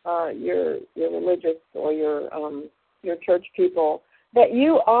 your religious or your church people, that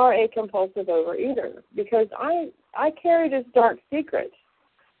you are a compulsive overeater? Because I carry this dark secret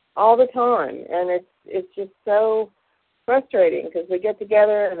all the time, and it's just so frustrating because we get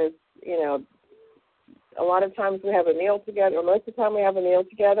together and it's, a lot of times we have a meal together, or most of the time we have a meal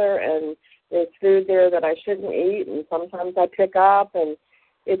together, and there's food there that I shouldn't eat, and sometimes I pick up, and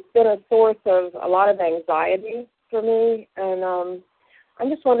it's been a source of a lot of anxiety for me. And I'm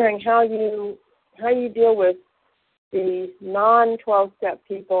just wondering how you deal with the non-12-step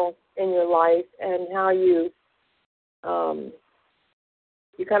people in your life, and how you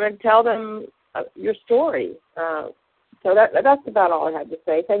kind of tell them your story. So that's about all I had to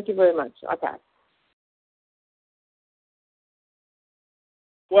say. Thank you very much. I'll pass.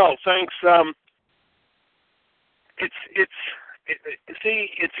 Well, thanks. It's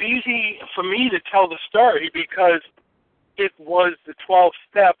easy for me to tell the story because it was the 12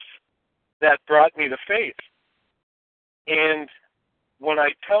 steps that brought me to faith. And when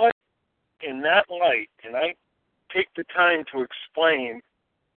I tell it in that light, and I take the time to explain,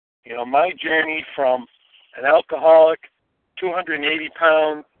 my journey from an alcoholic, 280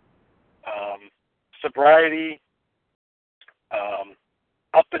 pounds, sobriety,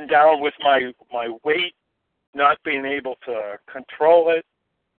 up and down with my weight, not being able to control it,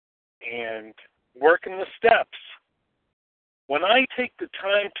 and working the steps. When I take the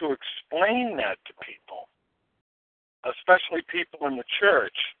time to explain that to people, especially people in the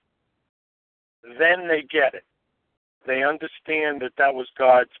church, then they get it. They understand that was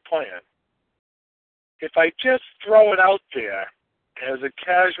God's plan. If I just throw it out there as a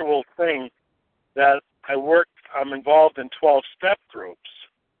casual thing that I'm involved in 12-step groups,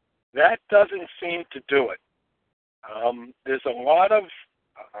 that doesn't seem to do it. There's a lot of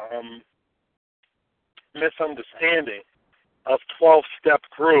misunderstanding of 12-step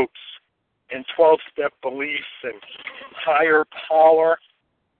groups and 12-step beliefs and higher power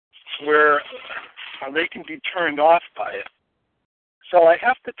where they can be turned off by it. So I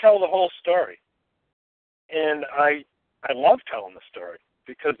have to tell the whole story. And I love telling the story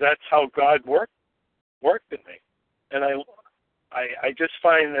because that's how God worked in me. And I just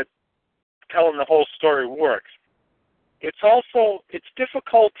find that telling the whole story works. It's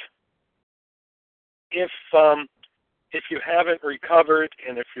difficult if you haven't recovered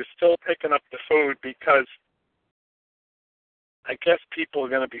and if you're still picking up the food, because I guess people are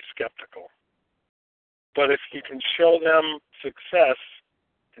going to be skeptical. But if you can show them success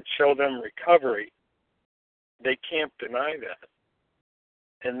and show them recovery, they can't deny that.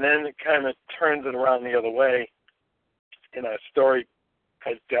 And then it kind of turns it around the other way, and our story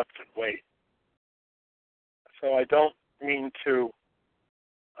has depth and weight. So I don't mean to,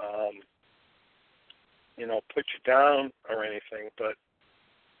 put you down or anything, but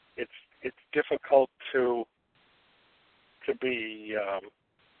it's difficult to be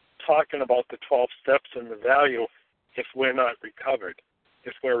talking about the 12 steps and the value if we're not recovered.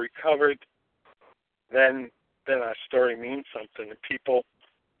 If we're recovered, then our story means something to people.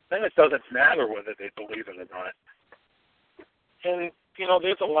 Then it doesn't matter whether they believe it or not. And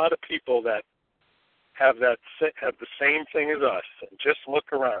there's a lot of people that have the same thing as us. And just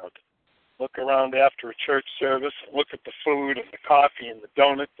look around. Look around after a church service and look at the food and the coffee and the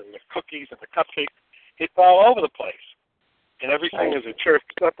donuts and the cookies and the cupcakes. It's all over the place. And everything is a church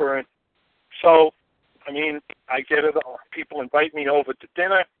supper. And so, I get it all. People invite me over to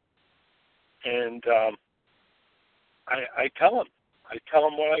dinner, and I tell them. I tell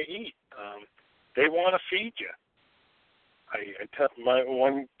them what I eat. They want to feed you. I tell my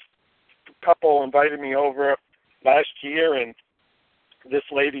one couple invited me over last year, and this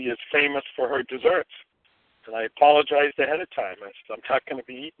lady is famous for her desserts. And I apologized ahead of time. I said, I'm not going to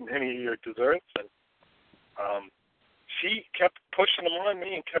be eating any of your desserts. And she kept pushing them on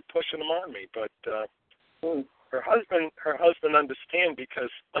me. But her husband understood because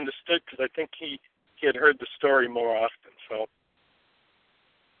I think he had heard the story more often. So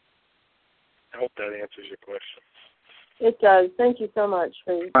I hope that answers your question. It does. Thank you so much.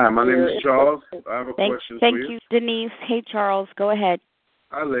 Hi, my name is Charles. I have a question for you. Thank you, Denise. Hey, Charles, go ahead.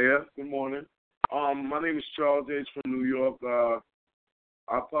 Hi, Leah. Good morning. My name is Charles H. from New York.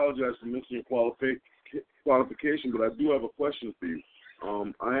 I apologize for missing your qualification, but I do have a question for you.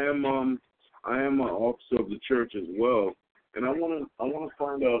 I am an officer of the church as well, and I want to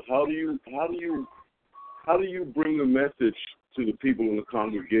find out how do you bring the message to the people in the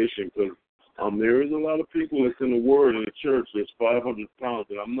congregation? Because there is a lot of people that's in the Word in the church that's 500 pounds,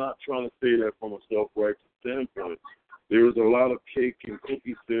 and I'm not trying to say that from a self-righteous standpoint. There is a lot of cake and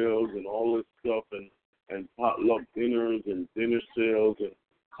cookie sales and all this stuff, and potluck dinners and dinner sales. And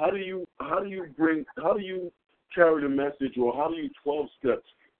how do you carry the message, or how do you 12 steps,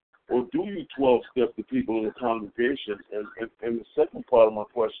 or do you 12 step the people in the congregation? And the second part of my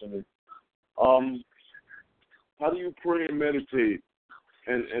question is, how do you pray and meditate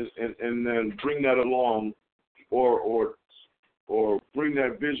and then bring that along, or bring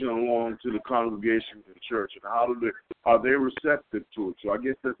that vision along to the congregation in the church, and are they receptive to it? So I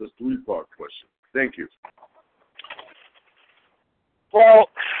guess that's a 3-part question. Thank you. Well,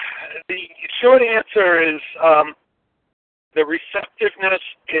 the short answer is the receptiveness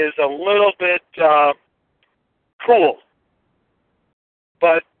is a little bit cool,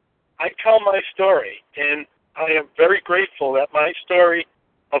 but I tell my story, and I am very grateful that my story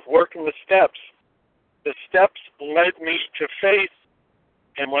of working the steps led me to faith,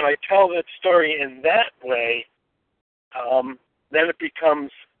 and when I tell that story in that way, then it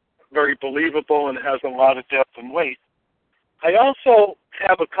becomes very believable and has a lot of depth and weight. I also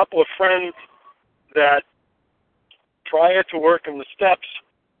have a couple of friends that, prior to working the steps,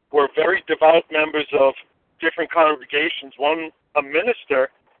 were very devout members of different congregations, one a minister,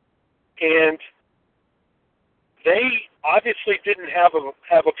 and they obviously didn't have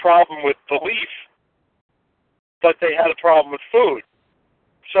a problem with belief, but they had a problem with food.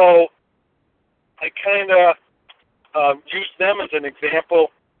 So I kind of use them as an example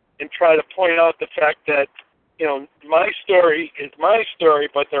and try to point out the fact that, my story is my story,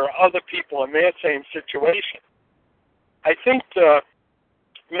 but there are other people in their same situation. I think the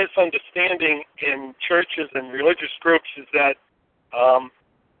misunderstanding in churches and religious groups is that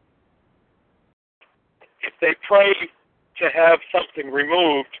if they pray to have something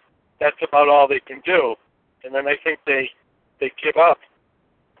removed, that's about all they can do. And then I think they give up.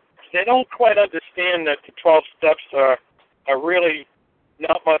 They don't quite understand that the 12 steps are really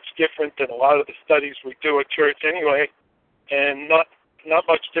not much different than a lot of the studies we do at church anyway, and not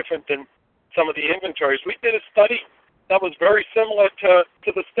much different than some of the inventories. We did a study that was very similar to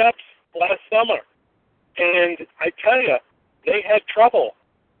the steps last summer, and I tell you, they had trouble.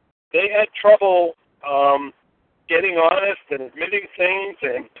 They had trouble getting honest and admitting things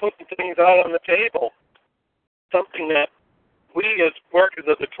and putting things out on the table, something that we as workers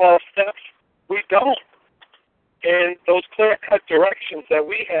of the 12 steps, we don't. And those clear-cut directions that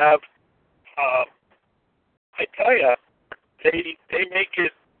we have, I tell you, they make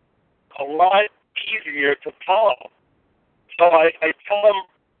it a lot easier to follow. So I tell them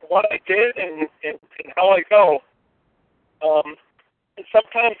what I did and how I go. And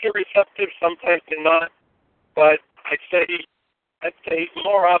sometimes they're receptive, sometimes they're not. But I'd say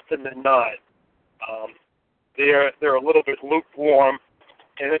more often than not, they're a little bit lukewarm,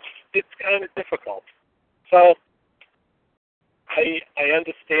 and it's kind of difficult. So I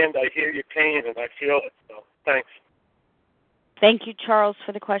understand, I hear your pain, and I feel it. So thanks. Thank you, Charles,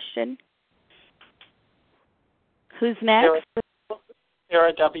 for the question. Who's next?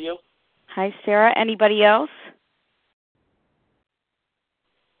 Sarah W. Hi, Sarah. Anybody else?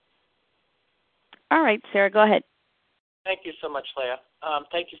 All right, Sarah, go ahead. Thank you so much, Leah.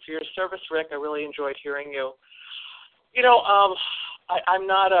 Thank you for your service, Rick. I really enjoyed hearing you. I'm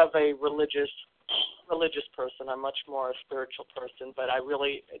not of a religious person. I'm much more a spiritual person, but I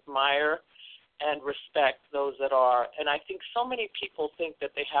really admire and respect those that are. And I think so many people think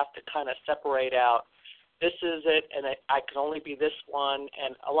that they have to kind of separate out, this is it, and I can only be this one.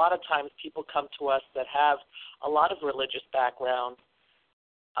 And a lot of times people come to us that have a lot of religious background,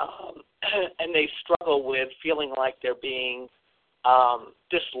 and they struggle with feeling like they're being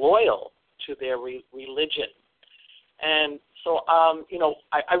disloyal to their religion. And so,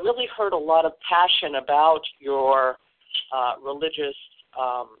 I really heard a lot of passion about your religious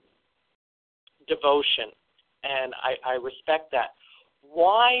devotion, and I respect that.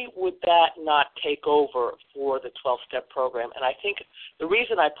 Why would that not take over for the 12-step program? And I think the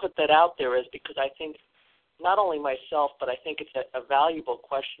reason I put that out there is because I think not only myself, but I think it's a valuable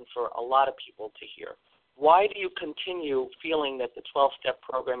question for a lot of people to hear. Why do you continue feeling that the 12-step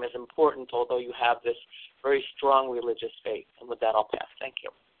program is important, although you have this very strong religious faith? And with that, I'll pass. Thank you.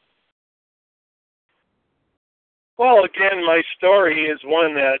 Well, again, my story is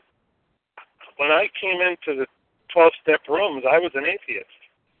one that when I came into the 12-step rooms, I was an atheist.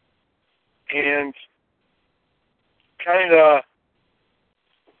 and kind of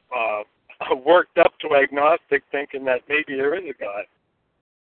worked up to agnostic, thinking that maybe there is a God.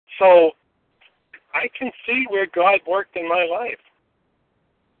 So I can see where God worked in my life.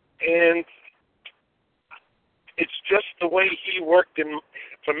 And it's just the way he worked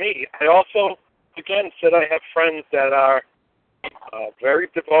for me. I also, again, said I have friends that are very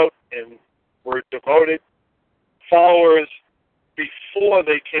devout and were devoted followers before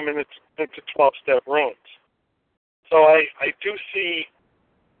they came into 12-step rooms. So I do see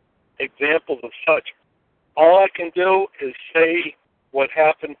examples of such. All I can do is say what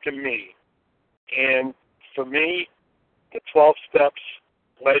happened to me. And for me, the 12 steps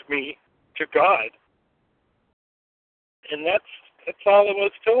led me to God. And that's all there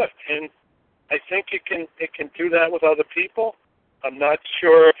was to it. And I think it can do that with other people. I'm not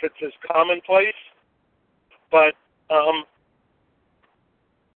sure if it's as commonplace, but I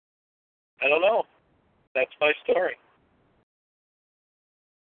don't know. That's my story.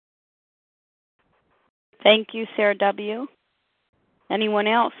 Thank you, Sarah W. Anyone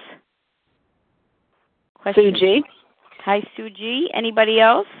else? Question? Suji. Hi, Suji. Anybody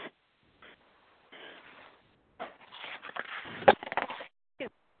else?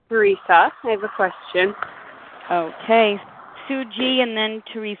 Teresa, I have a question. Okay. Suji and then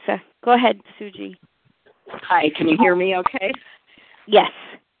Teresa. Go ahead, Suji. Hi, can you hear me okay? Yes.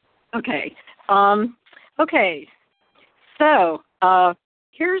 Okay. Okay. So,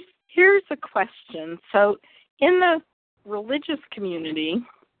 here's a question. So, in the religious community,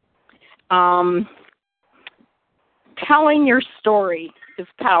 telling your story is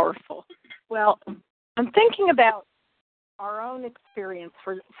powerful. Well, I'm thinking about our own experience.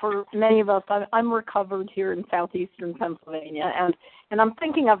 For many of us, I'm recovered here in southeastern Pennsylvania, and I'm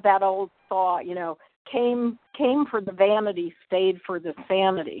thinking of that old saw, came for the vanity, stayed for the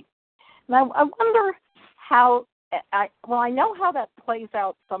sanity. And I wonder how, I know how that plays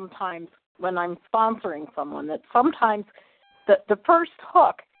out sometimes when I'm sponsoring someone, that sometimes the first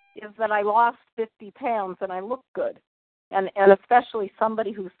hook is that I lost 50 pounds and I look good. And especially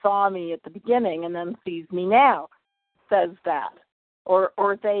somebody who saw me at the beginning and then sees me now says that. Or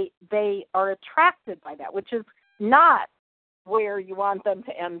they are attracted by that, which is not where you want them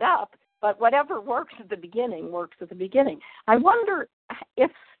to end up, but whatever works at the beginning works at the beginning. I wonder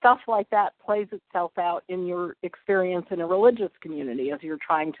if stuff like that plays itself out in your experience in a religious community as you're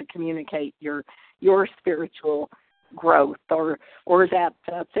trying to communicate your spiritual growth, or that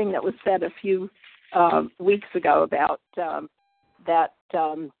thing that was said a few weeks ago about that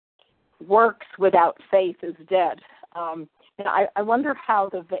works without faith is dead. And I wonder how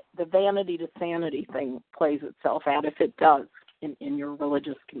the vanity to sanity thing plays itself out, if it does, in your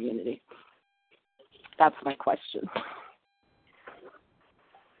religious community. That's my question.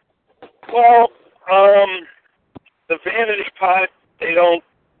 Well, the vanity part, they don't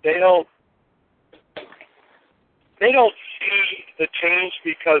see the change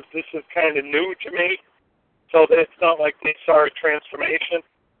because this is kind of new to me. So it's not like they saw a transformation.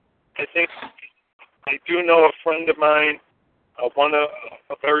 I think I do know a friend of mine, a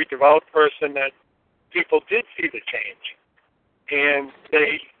very devout person, that people did see the change, and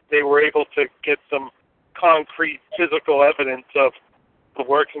they were able to get some concrete physical evidence of the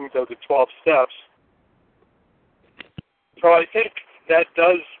workings of the 12 steps. So I think that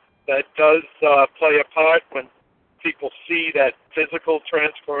does play a part when people see that physical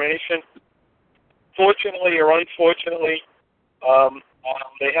transformation. Fortunately or unfortunately,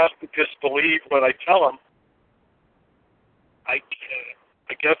 they have to just believe what I tell them. I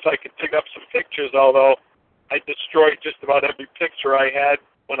guess I could pick up some pictures, although I destroyed just about every picture I had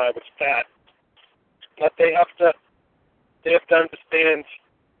when I was fat. But they have to understand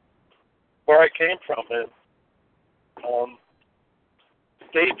where I came from, and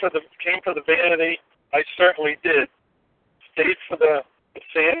came for the vanity. I certainly did. Stayed for the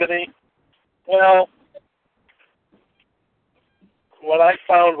sanity. Well, what I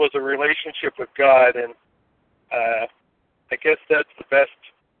found was a relationship with God, and I guess that's the best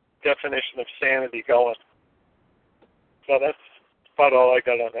definition of sanity going. So that's about all I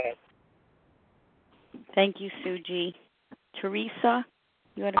got on that. Thank you, Suji. Teresa,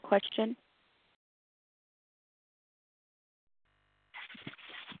 you had a question?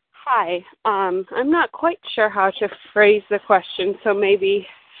 Hi. I'm not quite sure how to phrase the question, so maybe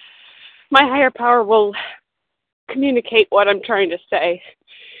my higher power will communicate what I'm trying to say.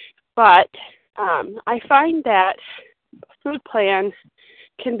 But I find that food plan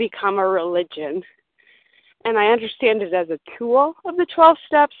can become a religion, and I understand it as a tool of the 12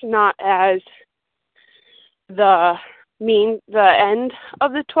 steps, not as the mean the end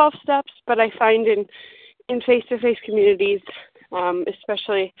of the 12 steps, but I find in face-to-face communities,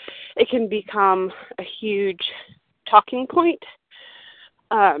 especially, it can become a huge talking point.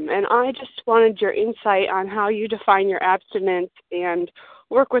 And I just wanted your insight on how you define your abstinence and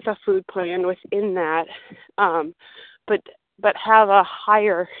work with a food plan within that, but have a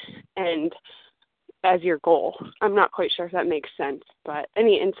higher end as your goal. I'm not quite sure if that makes sense, but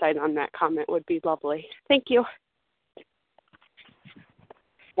any insight on that comment would be lovely. Thank you.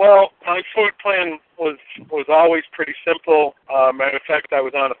 Well, my food plan was always pretty simple. Matter of fact, I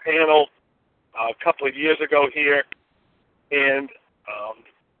was on a panel a couple of years ago here, and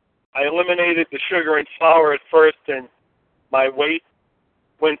I eliminated the sugar and flour at first, and my weight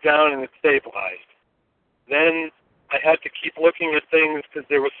went down and it stabilized. Then I had to keep looking at things because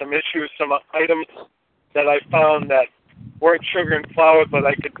there were some issues, some items that I found that weren't sugar and flour, but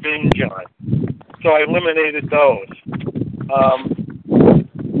I could binge on. So I eliminated those.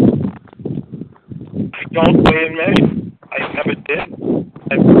 I don't weigh and measure. I never did.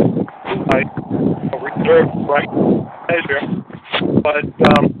 I reserved the right to measure, but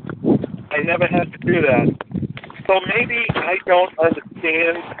I never had to do that. So maybe I don't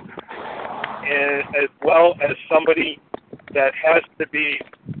understand as well as somebody that has to be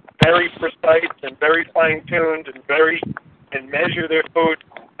very precise and very fine-tuned and measure their food.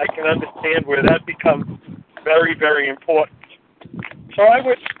 I can understand where that becomes very, very important. So I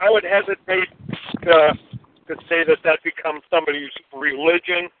would hesitate to say that becomes somebody's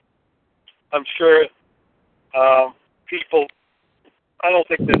religion. I'm sure people, I don't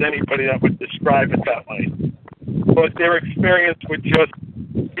think there's anybody that would describe it that way. But their experience would just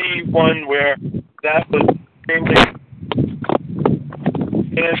be one where that was extremely,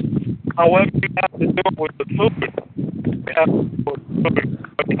 and however you have to do it with the food, you have to do it with the food,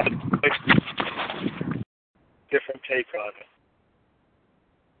 but that's a different take on it.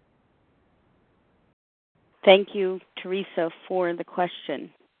 Thank you, Teresa, for the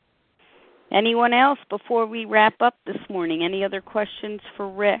question. Anyone else before we wrap up this morning? Any other questions for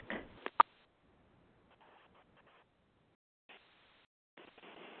Rick?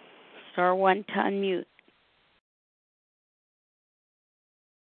 Star 1 to unmute.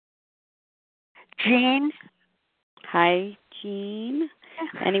 Jean? Hi, Jean.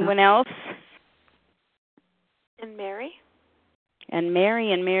 Anyone else? And Mary? And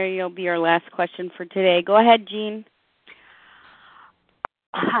Mary will be our last question for today. Go ahead, Jean.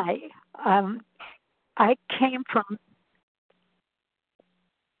 Hi. I came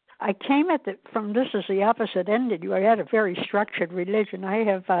this is the opposite end of you. I had a very structured religion.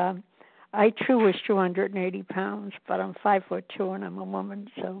 I too was 280 pounds, but I'm 5'2" and I'm a woman,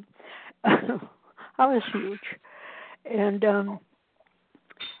 so I was huge. And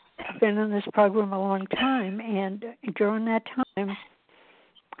I've been in this program a long time, and during that time,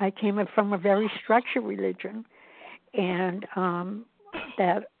 I came from a very structured religion, and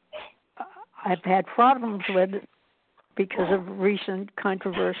that I've had problems with because of recent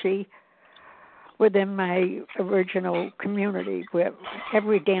controversy within my original community, where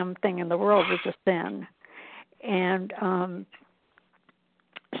every damn thing in the world was a sin. And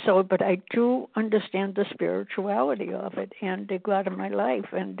but I do understand the spirituality of it and the God of my life.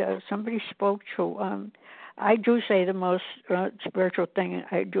 And somebody spoke to, I do say the most spiritual thing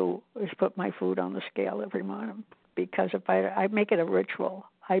I do is put my food on the scale every morning, because if I make it a ritual.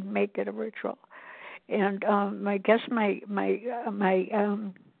 And I guess my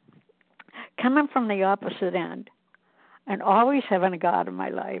coming from the opposite end and always having a God in my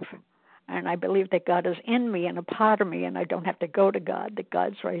life, and I believe that God is in me and a part of me, and I don't have to go to God, that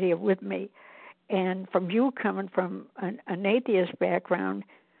God's right here with me. And from you coming from an atheist background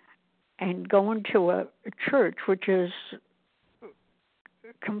and going to a church which is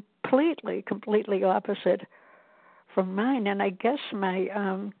completely opposite from mine, and I guess my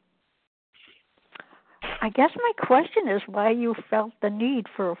question is why you felt the need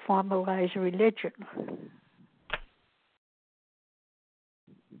for a formalized religion.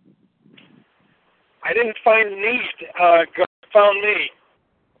 I didn't find the need. God found me.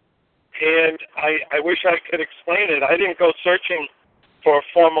 And I wish I could explain it. I didn't go searching for a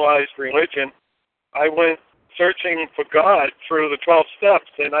formalized religion. I went searching for God through the 12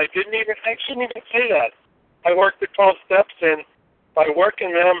 steps, and I shouldn't even say that. I worked the 12 steps, and by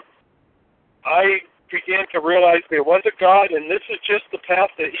working them, I began to realize there was a God, and this is just the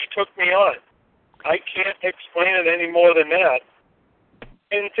path that He took me on. I can't explain it any more than that.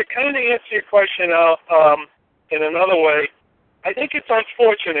 And to kind of answer your question out in another way, I think it's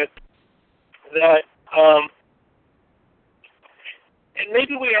unfortunate that, and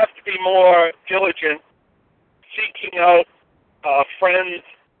maybe we have to be more diligent. seeking out friends,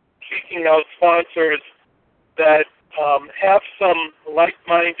 seeking out sponsors that have some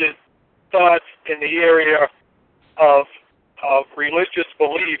like-minded thoughts in the area of religious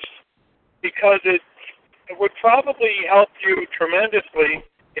beliefs, because it would probably help you tremendously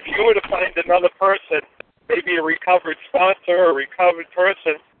if you were to find another person, maybe a recovered sponsor or a recovered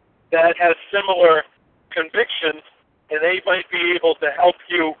person that has similar convictions, and they might be able to help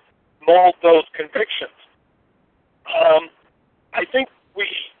you mold those convictions. I think we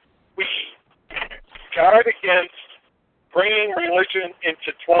guard against bringing religion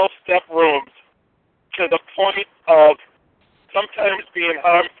into 12-step rooms to the point of sometimes being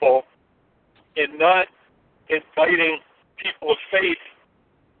harmful and not inviting people of faith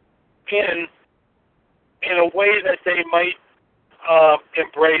in a way that they might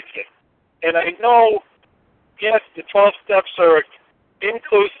embrace it. And I know, yes, the 12 steps are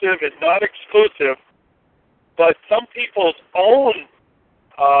inclusive and not exclusive, but some people's own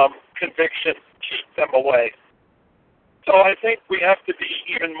convictions keep them away. So I think we have to be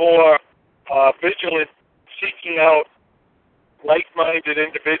even more vigilant, seeking out like-minded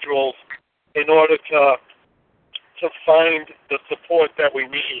individuals in order to find the support that we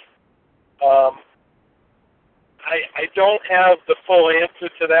need. I don't have the full answer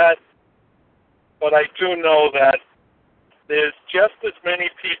to that, but I do know that there's just as many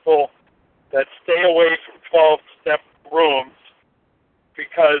people that stay away from 12-step rooms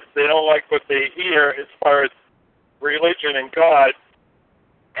because they don't like what they hear as far as religion and God,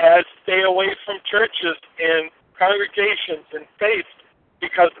 as stay away from churches and congregations and faith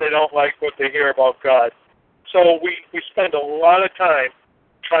because they don't like what they hear about God. So we spend a lot of time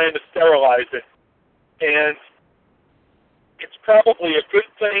trying to sterilize it. And it's probably a good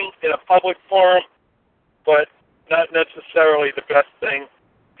thing in a public forum, but not necessarily the best thing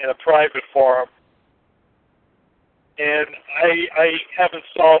in a private forum. And I haven't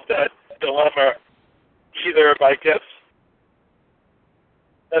solved that dilemma either, but I guess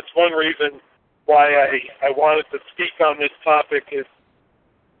that's one reason why I wanted to speak on this topic, is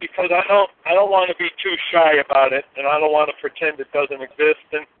because I don't want to be too shy about it, and I don't want to pretend it doesn't exist,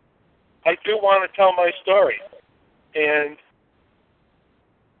 and I do want to tell my story. And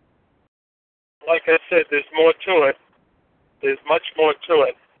like I said, there's more to it. There's much more to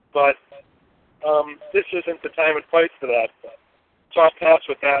it, but this isn't the time and place for that. So I'll pass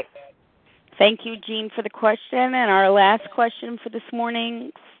with that. Thank you, Jean, for the question. And our last question for this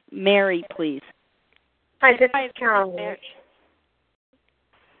morning, Mary, please. Hi, this is Carol.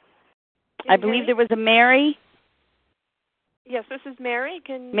 I believe there was a Mary. Yes, this is Mary.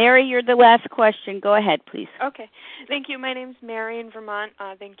 Mary, you're the last question. Go ahead, please. Okay. Thank you. My name's Mary in Vermont.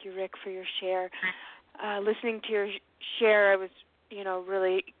 Thank you, Rick, for your share. Listening to your share, I was,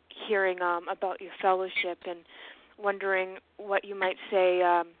 really hearing about your fellowship and wondering what you might say.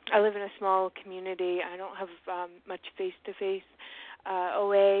 I live in a small community. I don't have much face-to-face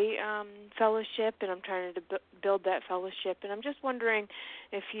OA fellowship, and I'm trying to build that fellowship. And I'm just wondering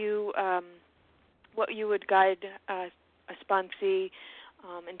if you, what you would guide a sponsee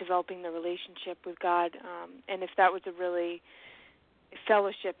in developing the relationship with God, and if that was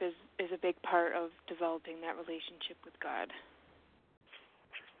fellowship is a big part of developing that relationship with God.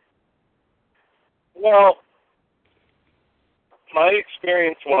 Well, my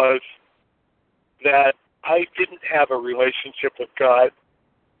experience was that I didn't have a relationship with God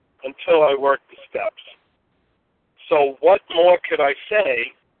until I worked the steps. So what more could I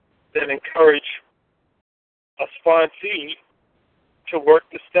say than encourage a sponsee to work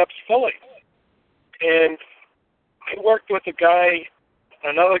the steps fully? And I worked with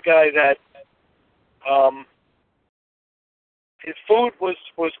another guy that his food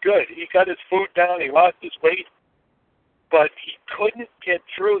was good. He got his food down, he lost his weight, but he couldn't get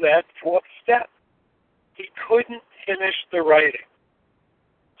through that fourth step. He couldn't finish the writing.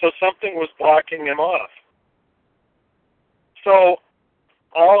 So something was blocking him off. So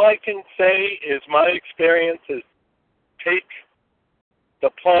all I can say is my experience is take the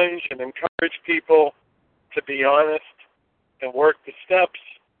plunge and encourage people to be honest and work the steps.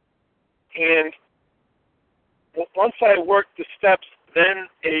 And once I worked the steps, then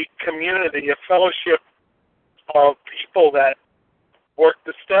a community, a fellowship of people that worked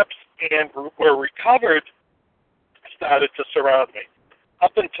the steps and were recovered started to surround me.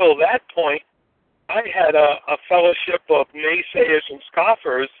 Up until that point, I had a fellowship of naysayers and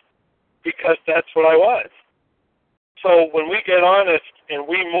scoffers because that's what I was. So when we get honest and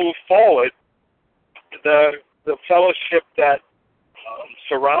we move forward, the fellowship that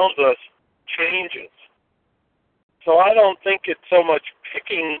surrounds us changes. So I don't think it's so much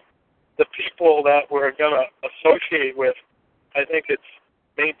picking the people that we're going to associate with. I think it's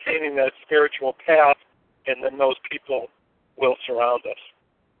maintaining that spiritual path, and then those people will surround us.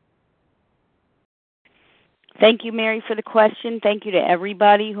 Thank you, Mary, for the question. Thank you to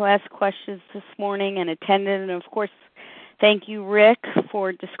everybody who asked questions this morning and attended. And, of course, thank you, Rick,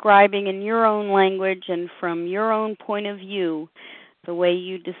 for describing in your own language and from your own point of view the way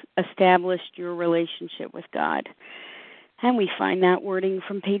you established your relationship with God. And we find that wording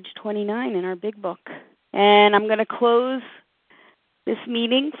from page 29 in our big book. And I'm going to close this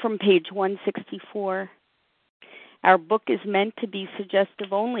meeting from page 164. Our book is meant to be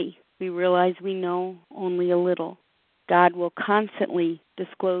suggestive only. We realize we know only a little. God will constantly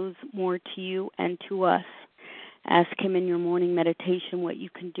disclose more to you and to us. Ask him in your morning meditation what you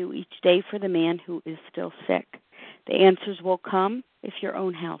can do each day for the man who is still sick. The answers will come if your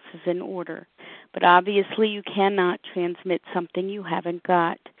own house is in order. But obviously you cannot transmit something you haven't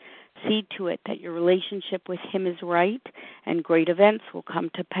got. See to it that your relationship with him is right, and great events will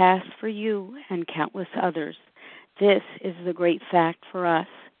come to pass for you and countless others. This is the great fact for us.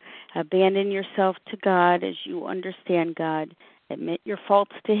 Abandon yourself to God as you understand God. Admit your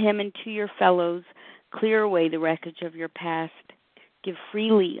faults to him and to your fellows. Clear away the wreckage of your past. Give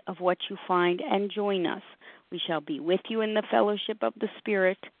freely of what you find and join us. We shall be with you in the fellowship of the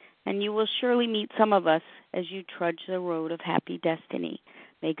Spirit, and you will surely meet some of us as you trudge the road of happy destiny.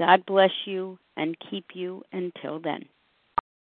 May God bless you and keep you until then.